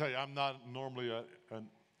 Now, let me tell you, I'm not normally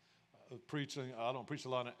preaching. I don't preach a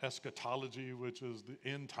lot of eschatology, which is the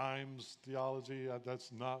end times theology.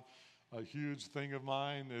 That's not a huge thing of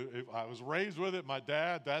mine. I was raised with it. My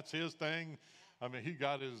dad, that's his thing. I mean, he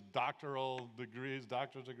got his doctor's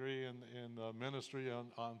degree in ministry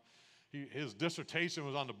his dissertation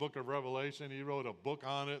was on the book of Revelation. He wrote a book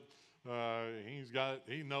on it.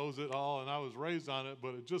 He knows it all, and I was raised on it,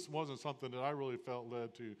 but it just wasn't something that I really felt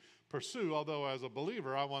led to pursue. Although as a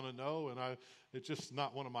believer, I want to know, and it's just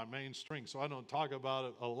not one of my main strengths, so I don't talk about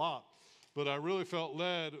it a lot. But I really felt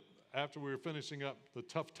led after we were finishing up the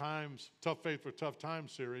Tough Faith for Tough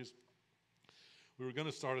Times series. We were going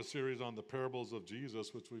to start a series on the parables of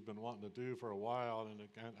Jesus, which we've been wanting to do for a while, and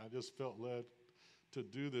I just felt led to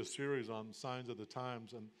do this series on signs of the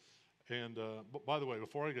times. And by the way,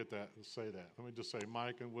 before I say that, let me just say,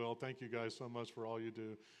 Mike and Will, thank you guys so much for all you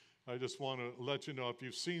do. I just want to let you know, if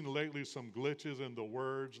you've seen lately some glitches in the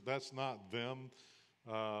words, that's not them.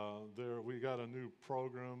 We got a new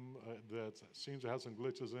program that seems to have some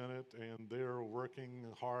glitches in it, and they're working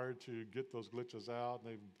hard to get those glitches out.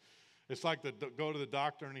 It's like go to the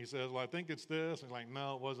doctor and he says, well, I think it's this. And like,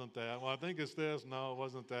 no, it wasn't that. Well, I think it's this. No, it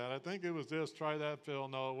wasn't that. I think it was this. Try that pill.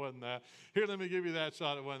 No, it wasn't that. Here, let me give you that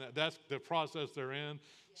shot. It wasn't that. That's the process they're in.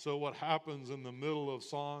 So what happens in the middle of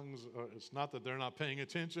songs, it's not that they're not paying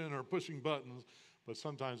attention or pushing buttons, but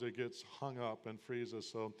sometimes it gets hung up and freezes.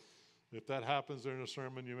 So if that happens during a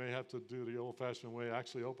sermon, you may have to do the old-fashioned way,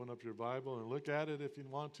 actually open up your Bible and look at it if you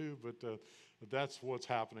want to, but that's what's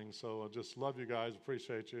happening. So I just love you guys,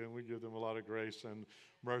 appreciate you, and we give them a lot of grace and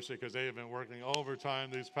mercy because they have been working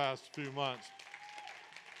overtime these past few months.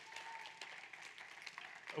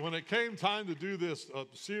 When it came time to do this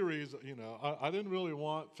series, you know, I didn't really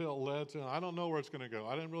feel led to, I don't know where it's going to go.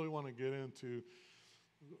 I didn't really want to get into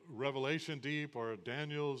Revelation deep or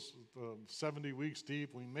Daniel's 70 weeks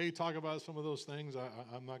deep. We may talk about some of those things.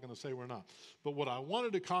 I'm not going to say we're not. But what I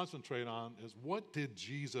wanted to concentrate on is, what did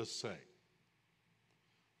Jesus say?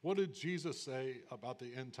 What did Jesus say about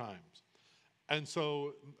the end times? And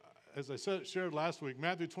so, as I shared last week,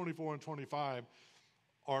 Matthew 24 and 25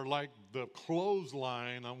 are like the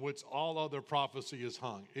clothesline on which all other prophecy is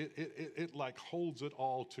hung. It like holds it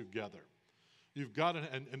all together. You've got it,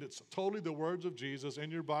 and it's totally the words of Jesus. In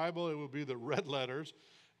your Bible, it will be the red letters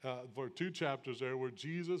for 2 chapters there where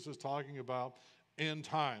Jesus is talking about end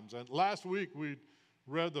times. And last week we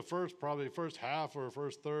read the first half or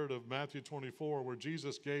first third of Matthew 24 where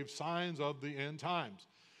Jesus gave signs of the end times.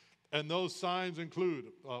 And those signs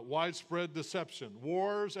include widespread deception,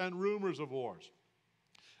 wars and rumors of wars,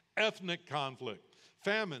 ethnic conflict,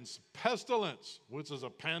 famines, pestilence, which is a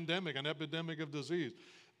pandemic, an epidemic of disease,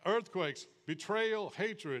 earthquakes, betrayal,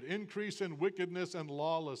 hatred, increase in wickedness and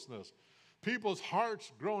lawlessness, people's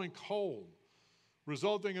hearts growing cold,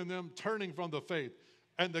 resulting in them turning from the faith,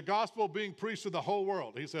 and the gospel being preached to the whole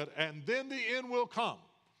world. He said, and then the end will come.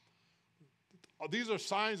 These are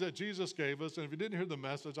signs that Jesus gave us, and if you didn't hear the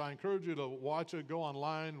message, I encourage you to watch it. Go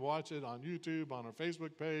online, watch it on YouTube, on our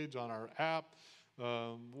Facebook page, on our app,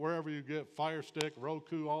 wherever you get Fire Stick,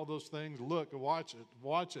 Roku, all those things. Look, watch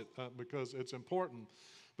it because it's important.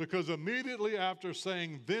 Because immediately after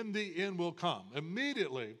saying, then the end will come,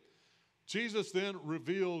 immediately, Jesus then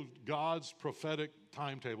revealed God's prophetic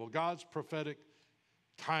timetable, God's prophetic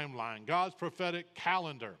timeline, God's prophetic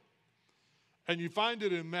calendar. And you find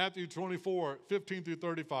it in Matthew 24, 15 through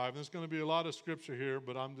 35. And there's going to be a lot of scripture here,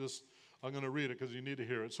 but I'm going to read it because you need to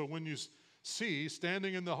hear it. So when you see,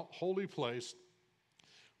 standing in the holy place,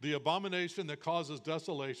 the abomination that causes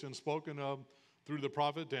desolation spoken of through the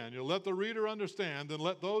prophet Daniel, let the reader understand, and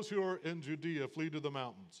let those who are in Judea flee to the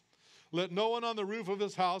mountains. Let no one on the roof of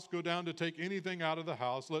his house go down to take anything out of the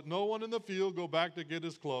house. Let no one in the field go back to get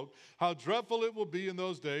his cloak. How dreadful it will be in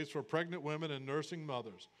those days for pregnant women and nursing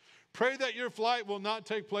mothers. Pray that your flight will not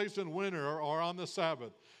take place in winter or on the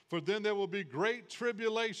Sabbath, for then there will be great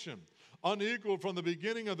tribulation, unequaled from the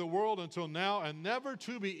beginning of the world until now, and never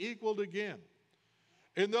to be equaled again.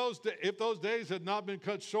 If those days had not been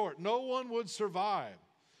cut short, no one would survive.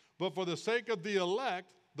 But for the sake of the elect,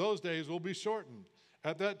 those days will be shortened.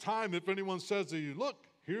 At that time, if anyone says to you, look,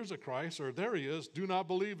 here's a Christ, or there he is, do not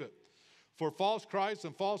believe it. For false Christs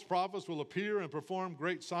and false prophets will appear and perform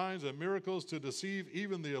great signs and miracles to deceive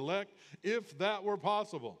even the elect, if that were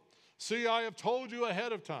possible. See, I have told you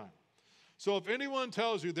ahead of time. So if anyone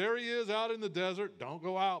tells you, there he is out in the desert, don't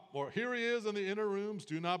go out. Or here he is in the inner rooms,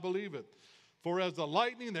 do not believe it. For as the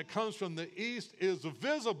lightning that comes from the east is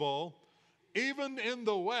visible, even in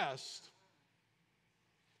the west,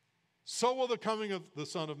 so will the coming of the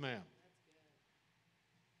Son of Man.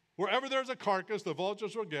 Wherever there's a carcass, the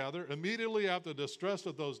vultures will gather. Immediately after the distress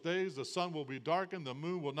of those days, the sun will be darkened, the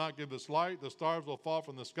moon will not give its light, the stars will fall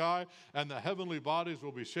from the sky, and the heavenly bodies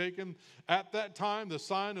will be shaken. At that time, the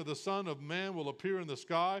sign of the Son of Man will appear in the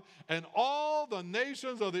sky, and all the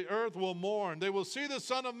nations of the earth will mourn. They will see the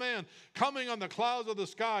Son of Man coming on the clouds of the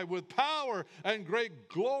sky with power and great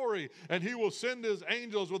glory, and he will send his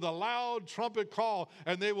angels with a loud trumpet call,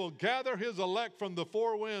 and they will gather his elect from the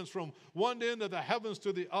four winds, from one end of the heavens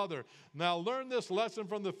to the other. Now learn this lesson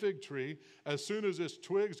from the fig tree. As soon as its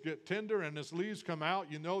twigs get tender and its leaves come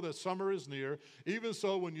out, you know that summer is near. Even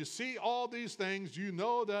so, when you see all these things, you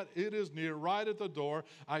know that it is near, right at the door.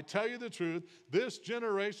 I tell you the truth, this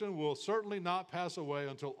generation will certainly not pass away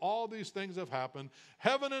until all these things have happened.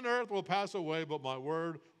 Heaven and earth will pass away, but my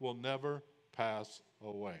word will never pass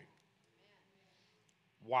away.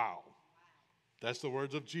 Wow. That's the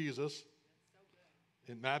words of Jesus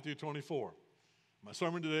in Matthew 24. My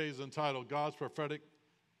sermon today is entitled God's Prophetic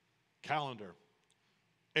Calendar.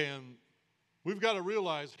 And we've got to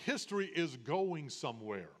realize history is going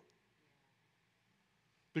somewhere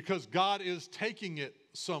because God is taking it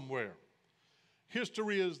somewhere.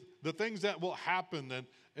 History is the things that will happen and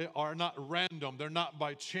are not random. They're not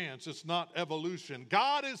by chance. It's not evolution.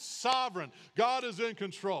 God is sovereign. God is in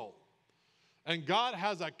control. And God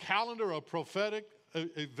has a calendar of prophetic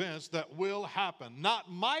events that will happen, not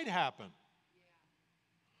might happen.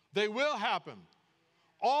 They will happen.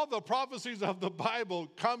 All the prophecies of the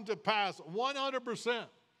Bible come to pass 100%.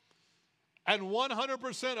 And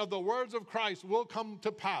 100% of the words of Christ will come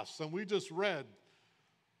to pass. And we just read,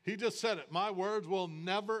 he just said it, my words will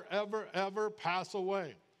never, ever, ever pass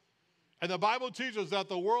away. And the Bible teaches that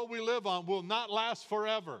the world we live on will not last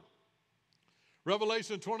forever.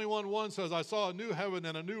 Revelation 21:1 says, I saw a new heaven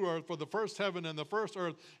and a new earth, for the first heaven and the first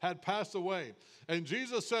earth had passed away. And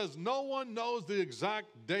Jesus says no one knows the exact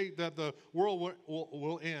date that the world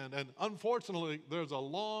will end. And unfortunately, there's a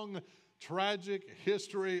long, tragic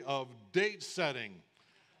history of date setting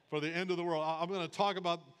for the end of the world. I'm going to talk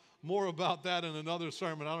more about that in another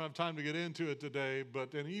sermon. I don't have time to get into it today,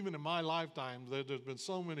 and even in my lifetime, there's been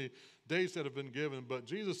so many dates that have been given. But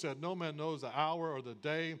Jesus said no man knows the hour or the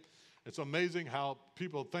day. It's amazing how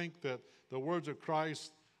people think that the words of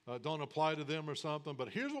Christ don't apply to them or something. But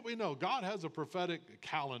here's what we know. God has a prophetic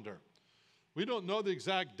calendar. We don't know the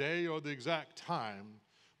exact day or the exact time,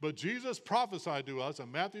 but Jesus prophesied to us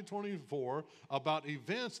in Matthew 24 about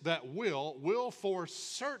events that will for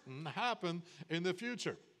certain happen in the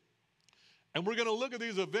future. And we're going to look at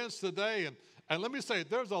these events today. And let me say,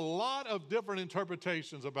 there's a lot of different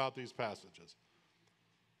interpretations about these passages.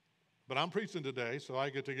 But I'm preaching today, so I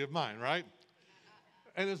get to give mine, right?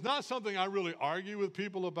 And it's not something I really argue with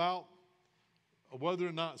people about, whether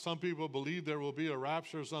or not some people believe there will be a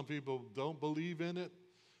rapture. Some people don't believe in it.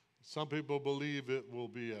 Some people believe it will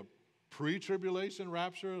be a pre-tribulation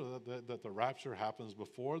rapture, that the rapture happens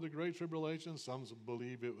before the Great Tribulation. Some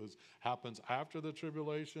believe happens after the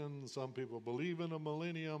tribulation. Some people believe in a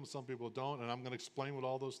millennium. Some people don't. And I'm going to explain what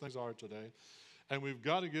all those things are today. And we've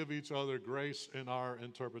got to give each other grace in our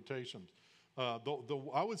interpretations. I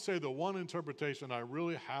would say the one interpretation I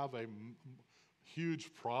really have a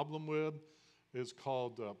huge problem with is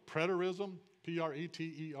called preterism,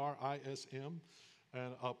 Preterism.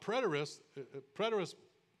 And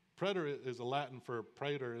preter is a Latin for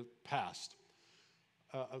praetor, past.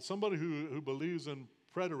 Somebody who believes in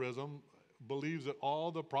preterism believes that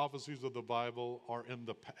all the prophecies of the Bible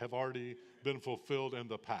have already been fulfilled in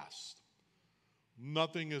the past.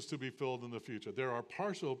 Nothing is to be filled in the future. There are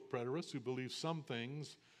partial preterists who believe some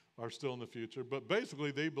things are still in the future, but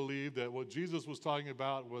basically they believe that what Jesus was talking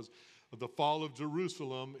about was the fall of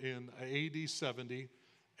Jerusalem in AD 70,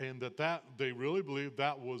 and that they really believed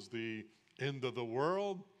that was the end of the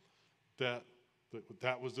world, that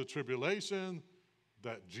was the tribulation,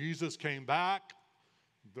 that Jesus came back,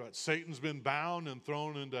 that Satan's been bound and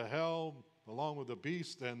thrown into hell along with the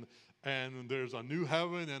beast, and there's a new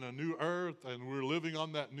heaven and a new earth, and we're living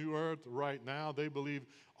on that new earth right now. They believe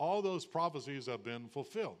all those prophecies have been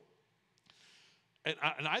fulfilled. And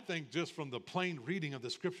I think just from the plain reading of the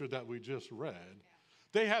scripture that we just read,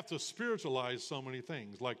 they have to spiritualize so many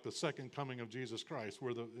things, like the second coming of Jesus Christ,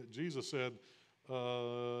 where Jesus said,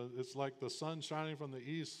 it's like the sun shining from the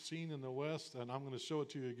east, seen in the west, and I'm going to show it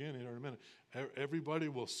to you again here in a minute. Everybody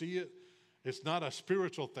will see it. It's not a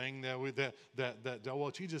spiritual thing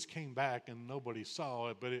well, Jesus came back and nobody saw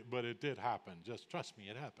it, but it did happen. Just trust me,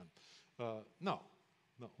 it happened. No.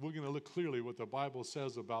 We're going to look clearly what the Bible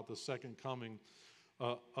says about the second coming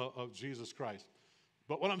of Jesus Christ.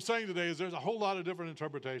 But what I'm saying today is there's a whole lot of different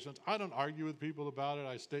interpretations. I don't argue with people about it.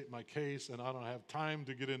 I state my case, and I don't have time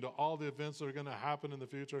to get into all the events that are going to happen in the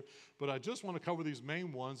future. But I just want to cover these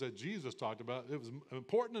main ones that Jesus talked about. It was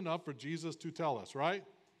important enough for Jesus to tell us, right?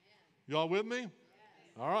 Y'all with me? Yes.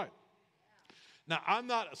 All right. Now, I'm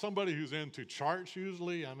not somebody who's into charts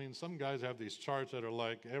usually. I mean, some guys have these charts that are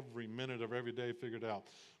like every minute of every day figured out.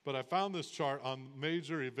 But I found this chart on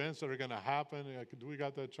major events that are going to happen. Do we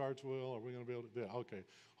got that chart, Will? Are we going to be able to do it? Okay.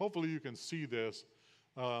 Hopefully you can see this.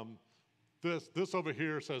 This over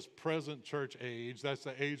here says present church age. That's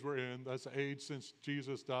the age we're in. That's the age since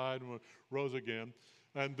Jesus died and rose again.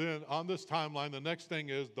 And then on this timeline, the next thing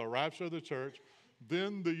is the rapture of the church.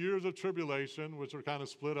 Then the years of tribulation, which are kind of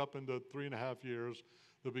split up into 3.5 years.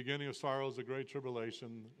 The beginning of sorrows, the great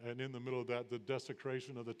tribulation. And in the middle of that, the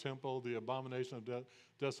desecration of the temple, the abomination of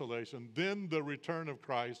desolation. Then the return of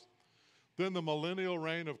Christ. Then the millennial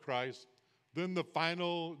reign of Christ. Then the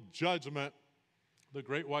final judgment, the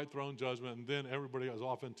great white throne judgment. And then everybody is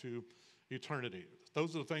off into eternity.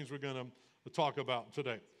 Those are the things we're going to talk about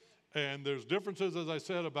today. And there's differences, as I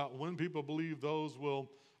said, about when people believe those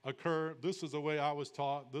will occur. This is the way I was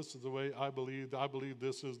taught. This is the way I believe. I believe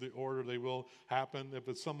this is the order they will happen. If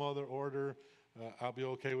it's some other order, I'll be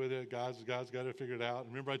okay with it. God's got it figured out.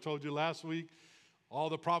 Remember I told you last week, all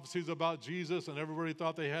the prophecies about Jesus, and everybody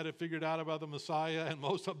thought they had it figured out about the Messiah, and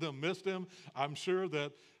most of them missed him. I'm sure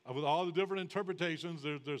that with all the different interpretations,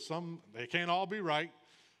 there's some, they can't all be right.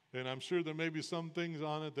 And I'm sure there may be some things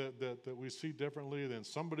on it that we see differently. Then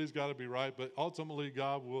somebody's got to be right. But ultimately,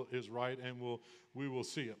 God is right, and we will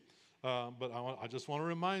see it. But I just want to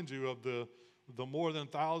remind you of the more than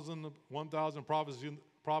 1,000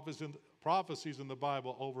 prophecies in the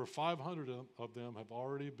Bible. Over 500 of them have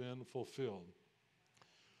already been fulfilled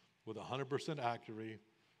with 100%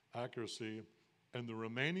 accuracy. And the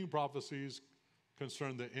remaining prophecies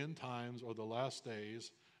concern the end times or the last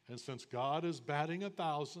days. And since God is batting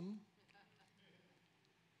 1,000,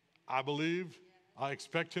 I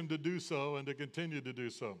expect him to do so and to continue to do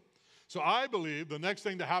so. So I believe the next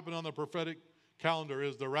thing to happen on the prophetic calendar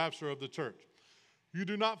is the rapture of the church. You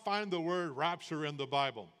do not find the word rapture in the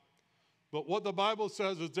Bible. But what the Bible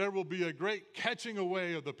says is there will be a great catching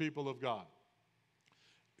away of the people of God.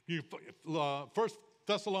 1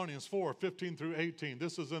 Thessalonians 4:15 through 18.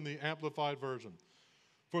 This is in the Amplified Version.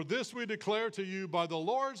 For this we declare to you by the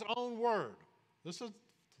Lord's own word. This is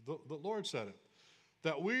the Lord said it.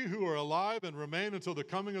 That we who are alive and remain until the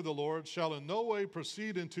coming of the Lord shall in no way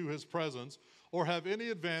proceed into his presence or have any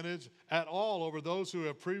advantage at all over those who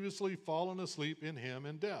have previously fallen asleep in him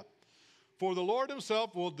in death. For the Lord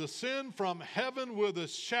himself will descend from heaven with a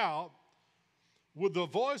shout, with the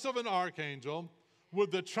voice of an archangel,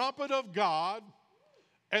 with the trumpet of God,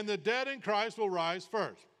 and the dead in Christ will rise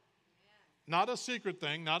first. Not a secret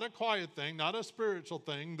thing, not a quiet thing, not a spiritual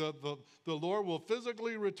thing. The Lord will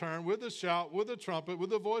physically return with a shout, with a trumpet, with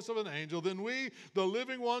the voice of an angel. Then we, the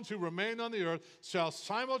living ones who remain on the earth, shall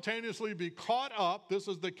simultaneously be caught up. This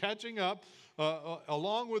is the catching up,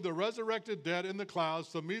 along with the resurrected dead in the clouds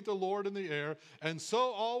to meet the Lord in the air. And so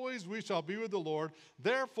always we shall be with the Lord.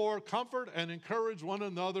 Therefore, comfort and encourage one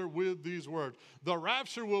another with these words. The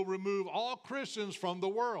rapture will remove all Christians from the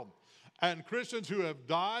world. And Christians who have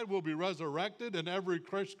died will be resurrected, and every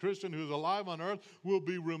Christian who is alive on earth will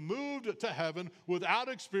be removed to heaven without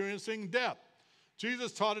experiencing death.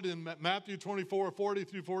 Jesus taught it in Matthew 24:40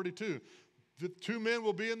 through 42. The 2 men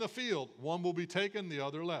will be in the field. One will be taken, the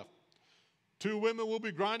other left. 2 women will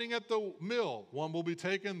be grinding at the mill. One will be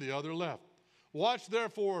taken, the other left. Watch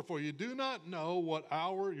therefore, for you do not know what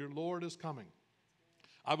hour your Lord is coming.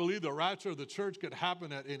 I believe the rapture of the church could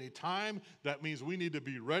happen at any time. That means we need to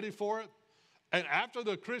be ready for it. And after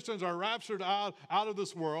the Christians are raptured out of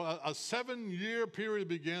this world, a 7-year period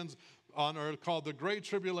begins on earth called the Great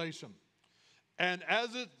Tribulation. And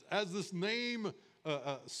as this name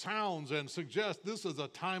sounds and suggests, this is a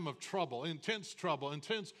time of trouble, intense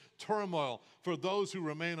turmoil for those who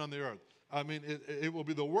remain on the earth. I mean, it will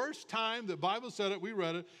be the worst time, the Bible said it, we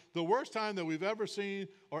read it, the worst time that we've ever seen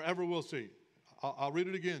or ever will see. I'll read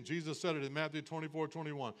it again. Jesus said it in Matthew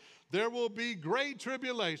 24:21. There will be great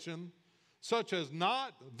tribulation,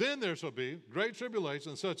 then there shall be great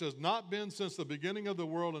tribulation, such as not been since the beginning of the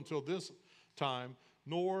world until this time,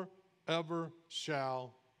 nor ever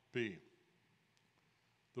shall be.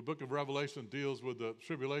 The book of Revelation deals with the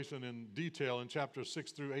tribulation in detail in chapters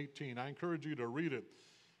 6 through 18. I encourage you to read it.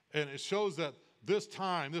 And it shows that this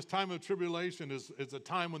time of tribulation is a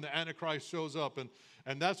time when the Antichrist shows up.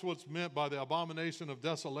 And that's what's meant by the abomination of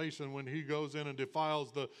desolation when he goes in and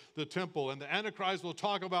defiles the temple. And the Antichrist will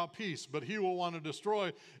talk about peace, but he will want to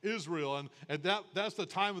destroy Israel. And that's the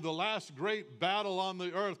time of the last great battle on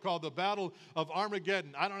the earth called the Battle of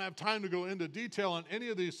Armageddon. I don't have time to go into detail on any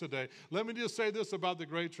of these today. Let me just say this about the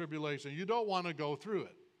Great Tribulation. You don't want to go through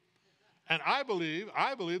it. And I believe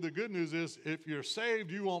the good news is if you're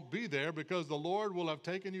saved, you won't be there because the Lord will have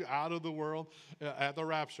taken you out of the world at the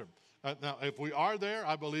rapture. Now, if we are there,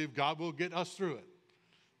 I believe God will get us through it.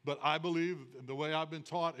 But I believe the way I've been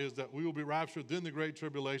taught is that we will be raptured, then the Great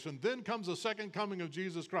Tribulation. Then comes the second coming of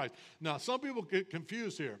Jesus Christ. Now, some people get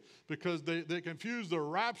confused here because they confuse the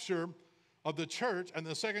rapture of the church and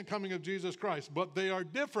the second coming of Jesus Christ. But they are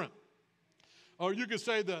different. Or you could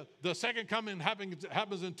say the second coming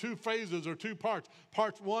happens in 2 phases or 2 parts.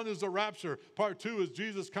 Part 1 is the rapture. Part 2 is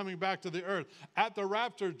Jesus coming back to the earth. At the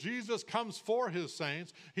rapture, Jesus comes for his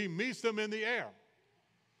saints. He meets them in the air.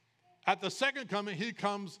 At the second coming, he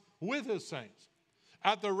comes with his saints.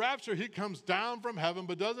 At the rapture, he comes down from heaven,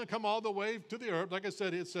 but doesn't come all the way to the earth. Like I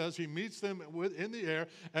said, it says he meets them in the air.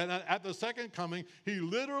 And at the second coming, he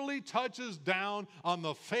literally touches down on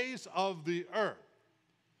the face of the earth.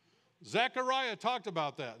 Zechariah talked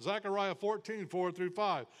about that. Zechariah 14:4 through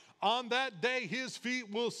 5. On that day, his feet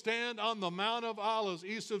will stand on the Mount of Olives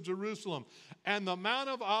east of Jerusalem. And the Mount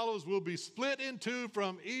of Olives will be split in 2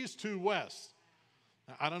 from east to west.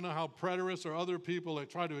 I don't know how preterists or other people that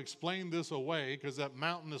try to explain this away, because that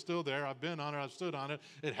mountain is still there. I've been on it. I've stood on it.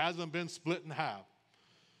 It hasn't been split in half.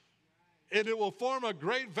 And it will form a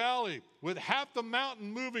great valley with half the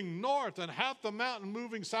mountain moving north and half the mountain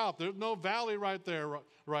moving south. There's no valley right there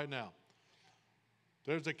right now.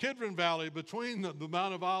 There's a Kidron Valley between the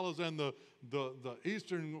Mount of Olives and the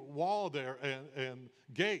eastern wall there and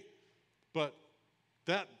gate. But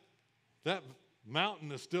that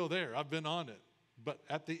mountain is still there. I've been on it. But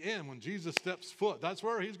at the end, when Jesus steps foot, that's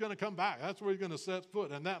where he's going to come back. That's where he's going to set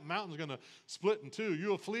foot. And that mountain's going to split in two. You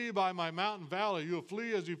will flee by my mountain valley. You will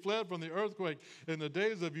flee as you fled from the earthquake in the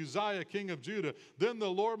days of Uzziah, king of Judah. Then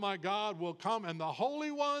the Lord my God will come, and the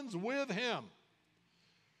holy ones with him.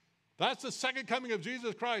 That's the second coming of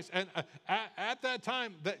Jesus Christ. And at that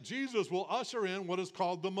time, that Jesus will usher in what is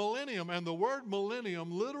called the millennium. And the word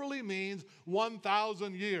millennium literally means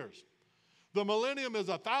 1,000 years. The millennium is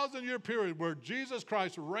a 1,000-year period where Jesus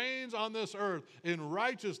Christ reigns on this earth in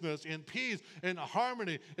righteousness, in peace, in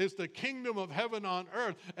harmony. It's the kingdom of heaven on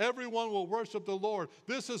earth. Everyone will worship the Lord.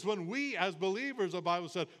 This is when we, as believers, the Bible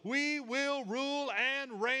said, we will rule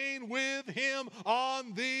and reign with him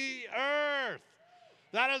on the earth.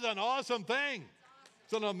 That is an awesome thing.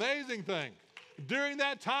 It's an amazing thing. During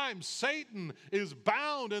that time, Satan is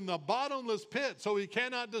bound in the bottomless pit, so he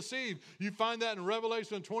cannot deceive. You find that in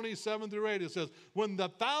Revelation 27-8. It says, when the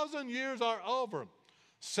 1,000 years are over,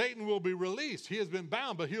 Satan will be released. He has been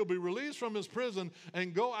bound, but he'll be released from his prison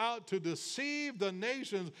and go out to deceive the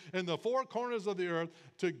nations in the four corners of the earth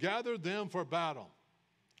to gather them for battle.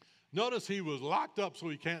 Notice he was locked up so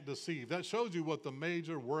he can't deceive. That shows you what the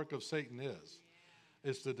major work of Satan is.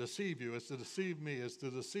 It's to deceive you. It's to deceive me. It's to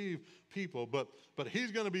deceive people. But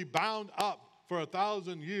he's going to be bound up for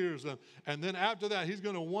 1,000 years. And then after that, he's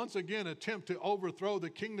going to once again attempt to overthrow the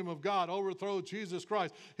kingdom of God, overthrow Jesus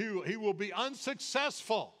Christ. He will be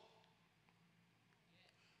unsuccessful.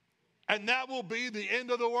 And that will be the end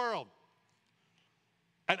of the world.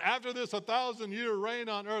 And after this 1,000-year reign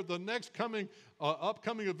on earth, the next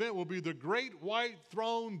upcoming event will be the great white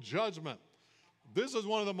throne judgment. This is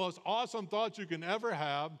one of the most awesome thoughts you can ever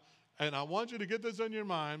have, and I want you to get this in your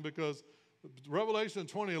mind, because Revelation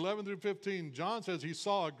 20:11-15, John says he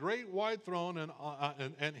saw a great white throne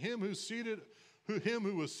and him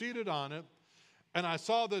who was seated on it, and I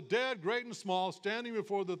saw the dead, great and small, standing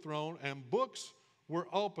before the throne, and books were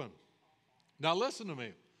open. Now listen to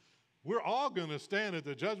me. We're all going to stand at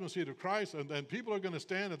the judgment seat of Christ, and people are going to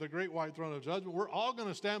stand at the great white throne of judgment. We're all going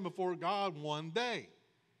to stand before God one day,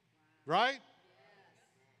 right?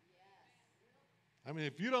 I mean,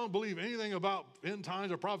 if you don't believe anything about end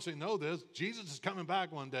times or prophecy, know this. Jesus is coming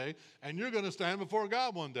back one day, and you're going to stand before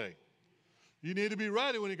God one day. You need to be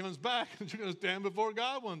ready when he comes back, and you're going to stand before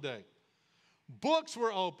God one day. Books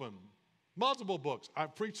were opened, multiple books.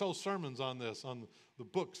 I've preached whole sermons on this, on the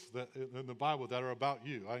books that in the Bible that are about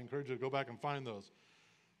you. I encourage you to go back and find those.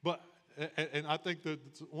 And I think that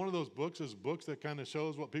one of those books is books that kind of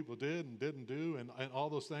shows what people did and didn't do and all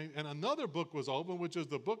those things. And another book was opened, which is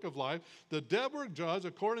the book of life. The dead were judged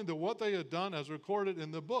according to what they had done as recorded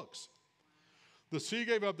in the books. The sea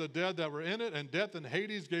gave up the dead that were in it, and death and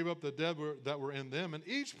Hades gave up the dead that were in them. And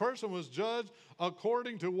each person was judged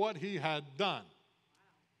according to what he had done.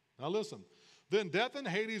 Now listen. Then death and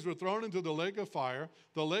Hades were thrown into the lake of fire.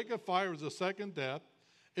 The lake of fire is the second death.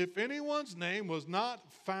 If anyone's name was not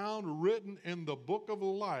found written in the book of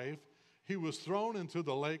life, he was thrown into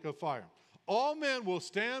the lake of fire. All men will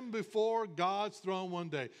stand before God's throne one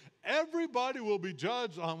day. Everybody will be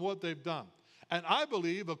judged on what they've done. And I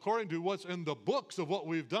believe, according to what's in the books of what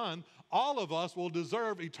we've done, all of us will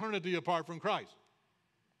deserve eternity apart from Christ.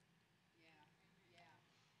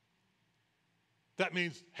 That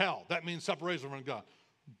means hell. That means separation from God.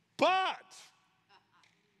 But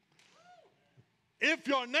if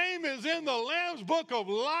your name is in the Lamb's book of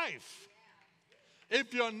life,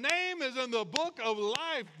 if your name is in the book of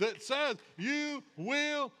life that says you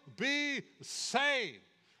will be saved.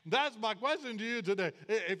 That's my question to you today.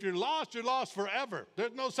 If you're lost forever.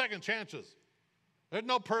 There's no second chances. There's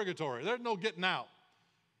no purgatory. There's no getting out.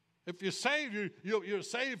 If you're saved, you're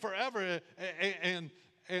saved forever. And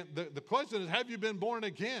the question is, have you been born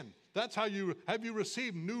again? That's how have you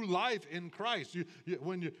received new life in Christ.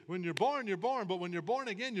 When you're born, but when you're born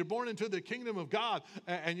again, you're born into the kingdom of God,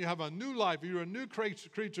 and you have a new life. You're a new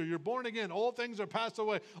creature. You're born again. All things are passed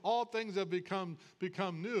away. All things have become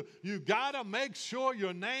new. You got to make sure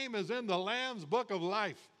your name is in the Lamb's book of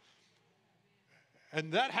life.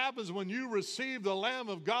 And that happens when you receive the Lamb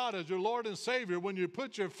of God as your Lord and Savior, when you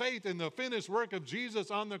put your faith in the finished work of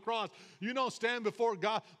Jesus on the cross. You don't stand before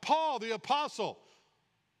God. Paul, the apostle,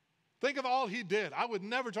 Think of all he did. I would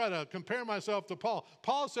never try to compare myself to Paul.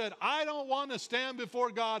 Paul said, I don't want to stand before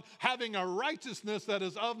God having a righteousness that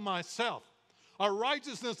is of myself, a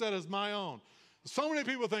righteousness that is my own. So many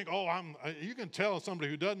people think, you can tell somebody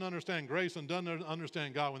who doesn't understand grace and doesn't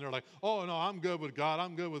understand God when they're like, oh, no, I'm good with God.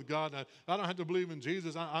 I'm good with God. I don't have to believe in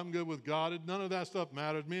Jesus. I'm good with God. None of that stuff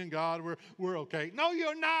matters. Me and God, we're okay. No,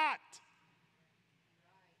 you're not.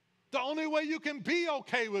 The only way you can be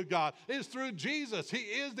okay with God is through Jesus. He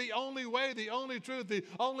is the only way, the only truth, the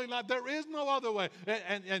only life. There is no other way.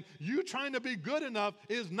 And you trying to be good enough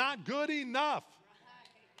is not good enough.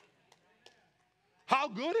 How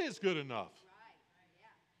good is good enough?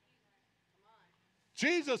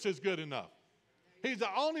 Jesus is good enough. He's the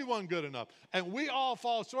only one good enough. And we all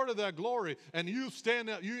fall short of that glory. And you stand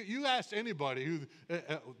up, you ask anybody who,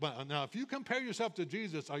 now if you compare yourself to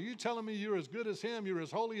Jesus, are you telling me you're as good as him, you're as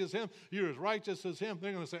holy as him, you're as righteous as him?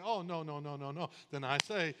 They're going to say, oh, no. Then I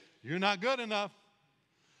say, you're not good enough.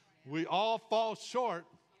 We all fall short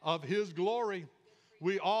of his glory.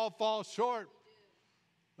 We all fall short.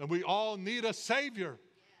 And we all need a Savior.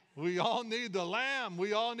 We all need the Lamb.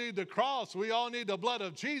 We all need the cross. We all need the blood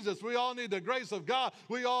of Jesus. We all need the grace of God.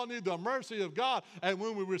 We all need the mercy of God. And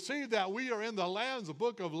when we receive that, we are in the Lamb's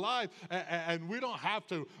book of life. And we don't have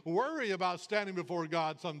to worry about standing before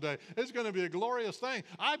God someday. It's going to be a glorious thing.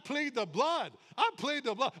 I plead the blood. I plead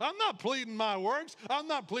the blood. I'm not pleading my works. I'm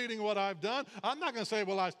not pleading what I've done. I'm not going to say,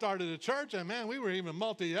 well, I started a church and man, we were even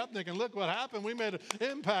multi-ethnic and look what happened. We made an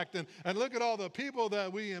impact and look at all the people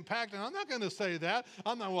that we impacted. I'm not going to say that.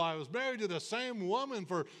 I'm not, well, I was married to the same woman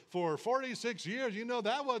for 46 years. You know,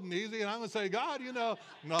 that wasn't easy. And I'm going to say, God, you know,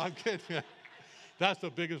 no, I'm kidding. That's the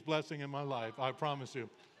biggest blessing in my life. I promise you.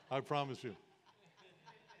 I promise you.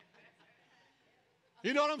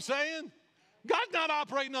 You know what I'm saying? God's not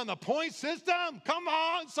operating on the point system. Come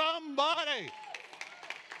on, somebody.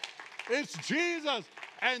 It's Jesus.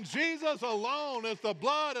 And Jesus alone is the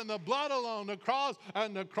blood and the blood alone, the cross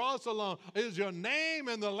and the cross alone is your name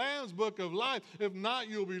in the Lamb's book of life. If not,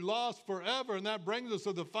 you'll be lost forever. And that brings us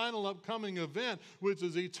to the final upcoming event, which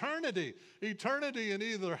is eternity. Eternity in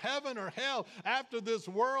either heaven or hell. After this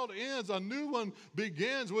world ends, a new one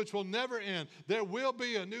begins, which will never end. There will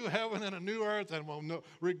be a new heaven and a new earth. And we'll know,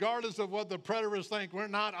 regardless of what the preterists think, we're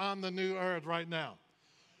not on the new earth right now.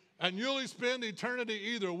 And you'll spend eternity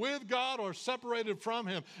either with God or separated from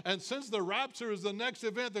him. And since the rapture is the next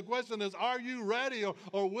event, the question is, are you ready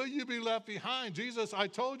or will you be left behind? Jesus, I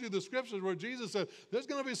told you the scriptures where Jesus said, there's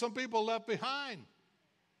going to be some people left behind.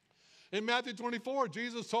 In Matthew 24,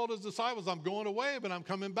 Jesus told his disciples, I'm going away, but I'm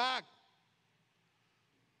coming back.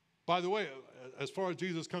 By the way, as far as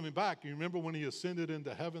Jesus coming back, you remember when he ascended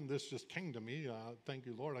into heaven, this just came to me. Thank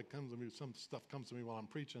you, Lord. Some stuff comes to me while I'm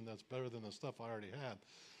preaching that's better than the stuff I already had.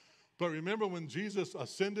 But remember when Jesus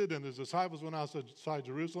ascended and his disciples went outside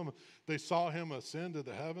Jerusalem, they saw him ascend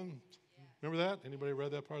into heaven. Yeah. Remember that? Anybody read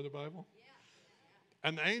that part of the Bible? Yeah. Yeah.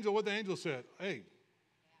 And the angel, what the angel said, hey,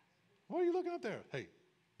 what are you looking up there? Hey,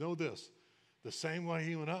 know this. The same way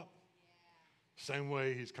he went up, same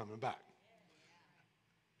way he's coming back.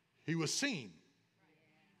 He was seen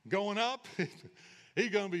going up. He's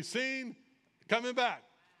going to be seen coming back.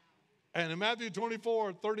 And in Matthew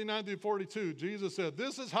 24, 39 through 42, Jesus said,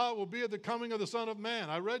 this is how it will be at the coming of the Son of Man.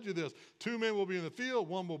 I read you this. 2 men will be in the field,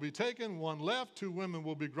 one will be taken, one left. 2 women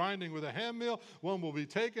will be grinding with a handmill, one will be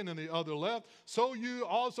taken and the other left. So you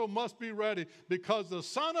also must be ready, because the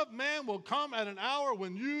Son of Man will come at an hour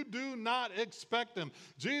when you do not expect him.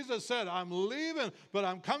 Jesus said, I'm leaving, but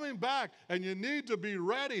I'm coming back, and you need to be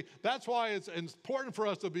ready. That's why it's important for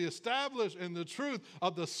us to be established in the truth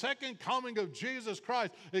of the second coming of Jesus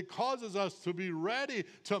Christ. It causes us to be ready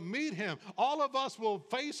to meet him. All of us will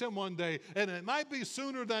face him one day, and it might be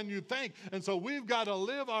sooner than you think. And so we've got to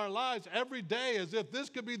live our lives every day as if this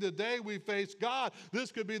could be the day we face God.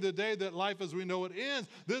 This could be the day that life as we know it ends.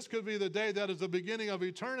 This could be the day that is the beginning of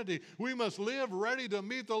eternity. We must live ready to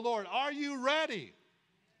meet the Lord. Are you ready?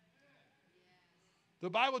 The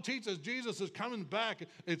Bible teaches Jesus is coming back.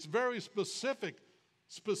 It's very specific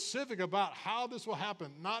about how this will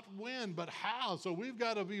happen, not when, but how. So we've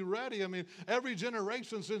got to be ready. I mean, every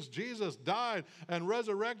generation since Jesus died and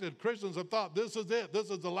resurrected, Christians have thought this is it. This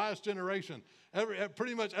is the last generation.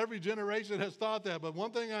 Pretty much every generation has thought that. But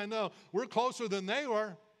one thing I know, we're closer than they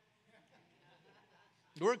were.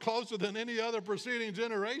 We're closer than any other preceding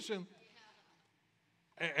generation.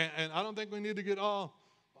 And I don't think we need to get all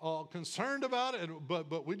concerned about it,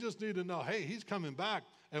 but we just need to know, hey, he's coming back.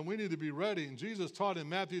 and we need to be ready. And Jesus taught in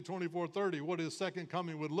Matthew 24:30 what his second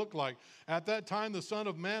coming would look like. At that time, the Son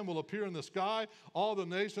of Man will appear in the sky. All the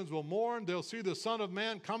nations will mourn. They'll see the Son of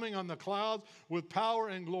Man coming on the clouds with power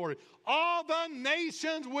and glory. All the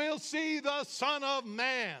nations will see the Son of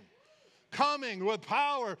Man coming with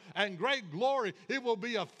power and great glory. It will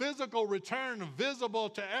be a physical return visible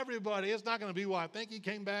to everybody. It's not going to be, well, I think he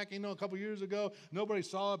came back, a couple years ago. Nobody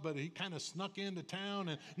saw it, but he kind of snuck into town.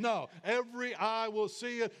 And no, every eye will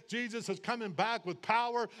see it. Jesus is coming back with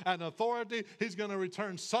power and authority. He's going to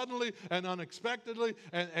return suddenly and unexpectedly.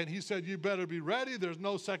 And he said, you better be ready. There's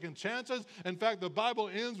no second chances. In fact, the Bible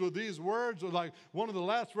ends with these words. Like one of the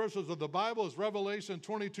last verses of the Bible is Revelation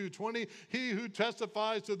 22:20. He who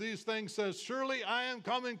testifies to these things says, surely I am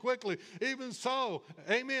coming quickly. Even so,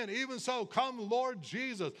 amen, even so, come Lord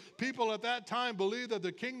Jesus. People at that time believed that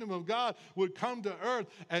the kingdom of God would come to earth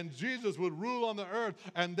and Jesus would rule on the earth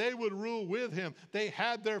and they would rule with him. They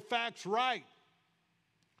had their facts right.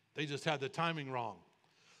 They just had the timing wrong.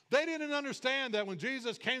 They didn't understand that when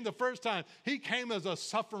Jesus came the first time, he came as a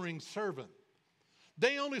suffering servant.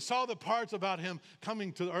 They only saw the parts about him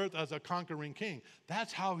coming to earth as a conquering king.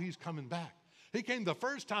 That's how he's coming back. He came the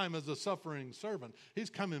first time as a suffering servant. He's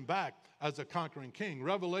coming back as a conquering king.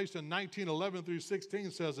 Revelation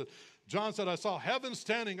 19:11-16 says it. John said, I saw heaven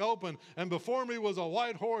standing open, and before me was a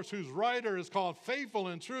white horse whose rider is called Faithful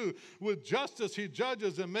and True. With justice he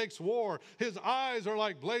judges and makes war. His eyes are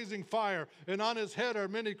like blazing fire, and on his head are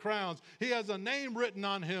many crowns. He has a name written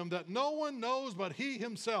on him that no one knows but he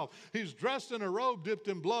himself. He's dressed in a robe dipped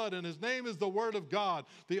in blood, and his name is the Word of God.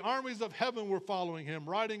 The armies of heaven were following him,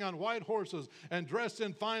 riding on white horses and dressed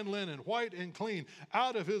in fine linen, white and clean.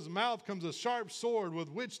 Out of his mouth comes a sharp sword with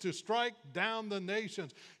which to strike down the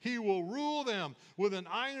nations. He will rule them with an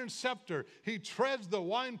iron scepter. He treads the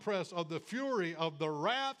winepress of the fury of the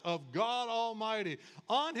wrath of God Almighty.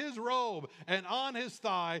 On his robe and on his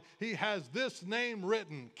thigh, he has this name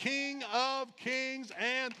written, King of Kings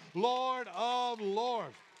and Lord of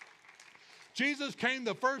Lords. Jesus came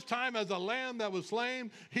the first time as a lamb that was slain.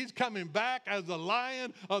 He's coming back as the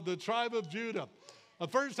Lion of the tribe of Judah. The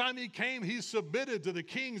first time he came, he submitted to the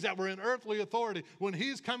kings that were in earthly authority. When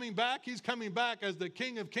he's coming back as the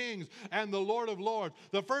King of Kings and the Lord of Lords.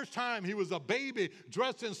 The first time he was a baby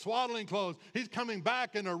dressed in swaddling clothes. He's coming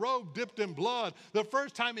back in a robe dipped in blood. The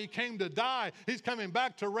first time he came to die, he's coming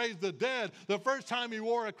back to raise the dead. The first time he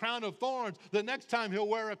wore a crown of thorns, the next time he'll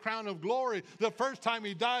wear a crown of glory. The first time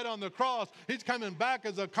he died on the cross, he's coming back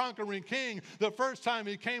as a conquering king. The first time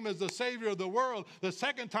he came as the Savior of the world. The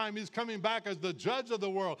second time he's coming back as the judge of the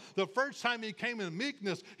world. The first time he came in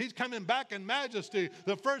meekness, he's coming back in majesty.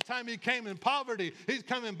 The first time he came in poverty, he's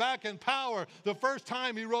coming back in power. The first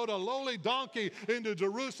time he rode a lowly donkey into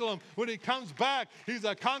Jerusalem, when he comes back, he's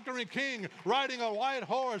a conquering king riding a white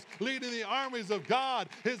horse, leading the armies of God.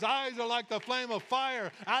 His eyes are like the flame of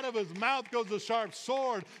fire. Out of his mouth goes a sharp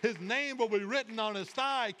sword. His name will be written on his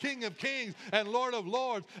thigh, King of Kings and Lord of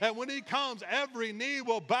Lords. And when he comes, every knee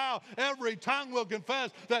will bow, every tongue will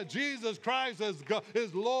confess that Jesus Christ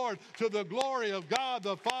is Lord, to the glory of God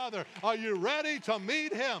the Father. Are you ready to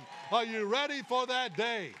meet him? Are you ready for that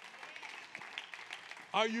day?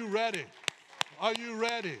 Are you ready? Are you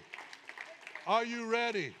ready? Are you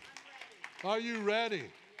ready? Are you ready?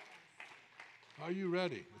 Are you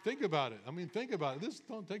ready? Think about it. Think about it.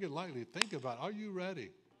 Don't take it lightly. Think about it. Are you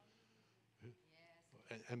ready?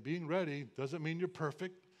 And being ready doesn't mean you're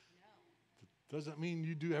perfect. Doesn't mean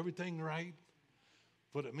you do everything right.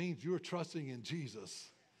 But it means you're trusting in Jesus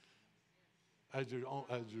as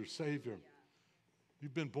your Savior.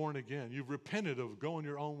 You've been born again. You've repented of going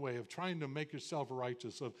your own way, of trying to make yourself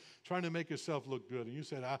righteous, of trying to make yourself look good. And you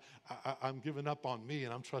said, I'm giving up on me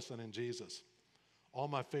and I'm trusting in Jesus. All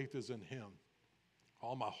my faith is in him.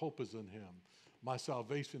 All my hope is in him. My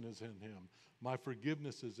salvation is in him. My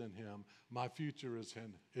forgiveness is in him. My future is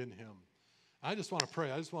in him. I just want to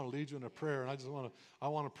pray. I just want to lead you in a prayer, and I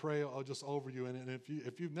want to pray just over you. And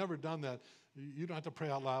if you've never done that, you don't have to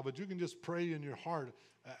pray out loud, but you can just pray in your heart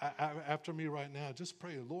after me right now. Just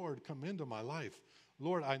pray, Lord, come into my life.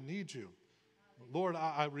 Lord, I need you. Lord,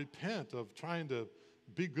 I repent of trying to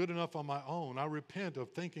be good enough on my own. I repent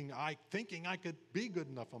of thinking I could be good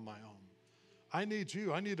enough on my own. I need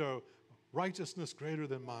you. I need a righteousness greater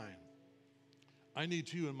than mine. I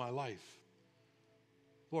need you in my life.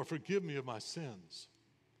 Lord, forgive me of my sins.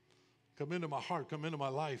 Come into my heart. Come into my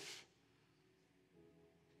life.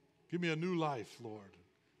 Give me a new life, Lord.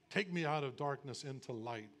 Take me out of darkness into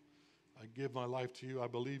light. I give my life to you. I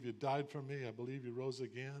believe you died for me. I believe you rose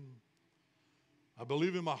again. I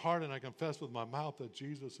believe in my heart and I confess with my mouth that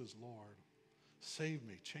Jesus is Lord. Save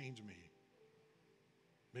me. Change me.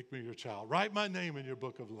 Make me your child. Write my name in your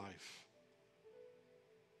book of life.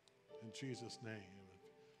 In Jesus' name.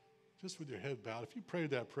 Just with your head bowed, if you prayed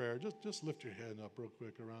that prayer, just lift your head up real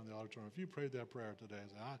quick around the auditorium. If you prayed that prayer today,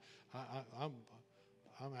 say,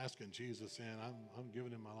 I'm asking Jesus in. I'm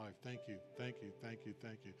giving him my life. Thank you, thank you, thank you,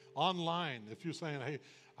 thank you. Online, if you're saying, hey,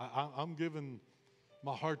 I'm giving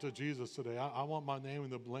my heart to Jesus today. I want my name in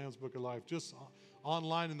the Lamb's Book of Life. Just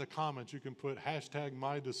online in the comments, you can put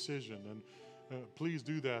 #MyDecision, and please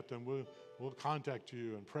do that, and we'll contact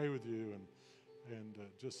you and pray with you, and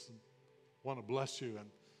just want to bless you. And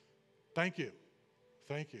thank you.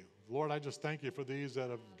 Thank you. Lord, I just thank you for these that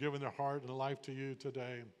have given their heart and life to you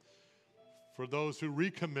today. For those who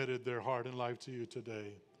recommitted their heart and life to you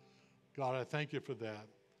today. God, I thank you for that.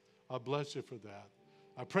 I bless you for that.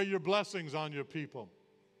 I pray your blessings on your people.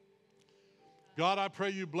 God, I pray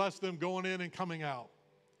you bless them going in and coming out.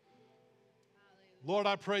 Lord,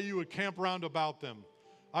 I pray you would camp round about them.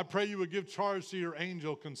 I pray you would give charge to your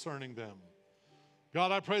angel concerning them.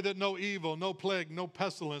 God, I pray that no evil, no plague, no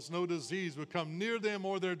pestilence, no disease would come near them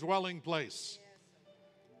or their dwelling place.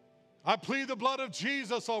 I plead the blood of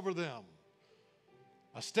Jesus over them.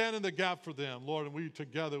 I stand in the gap for them, Lord, and we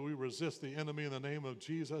together, we resist the enemy in the name of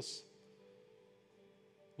Jesus.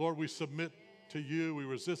 Lord, we submit to you. We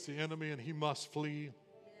resist the enemy, and he must flee.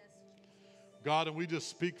 God, and we just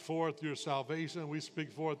speak forth your salvation. We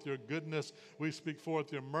speak forth your goodness. We speak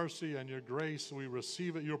forth your mercy and your grace. We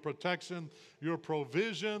receive it, your protection, your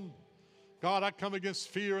provision. God, I come against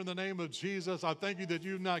fear in the name of Jesus. I thank you that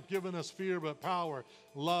you've not given us fear, but power,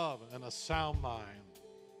 love, and a sound mind.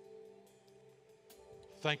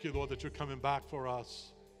 Thank you, Lord, that you're coming back for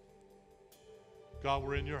us. God,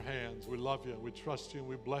 we're in your hands. We love you. We trust you. And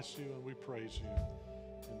we bless you. And we praise you.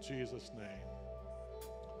 In Jesus' name,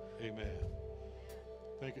 amen.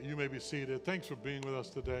 Thank you. You may be seated. Thanks for being with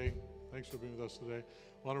us today. Thanks for being with us today.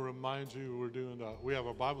 I want to remind you we have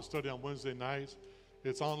a Bible study on Wednesday nights.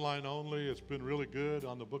 It's online only. It's been really good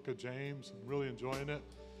on the book of James. I'm really enjoying it.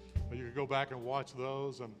 You can go back and watch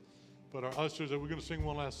those. But our ushers, we're going to sing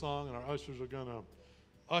one last song, and our ushers are going to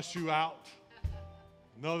usher you out.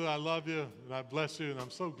 Know that I love you, and I bless you, and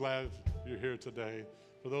I'm so glad you're here today.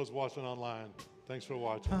 For those watching online, thanks for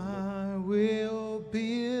watching. I will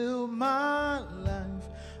build my life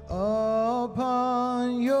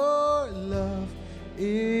upon your love. It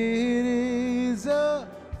is a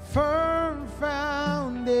firm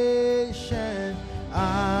foundation.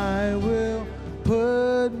 I will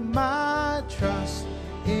put my trust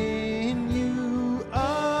in you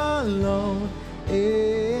alone,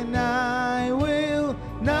 and I will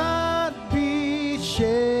not be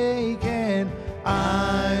shaken.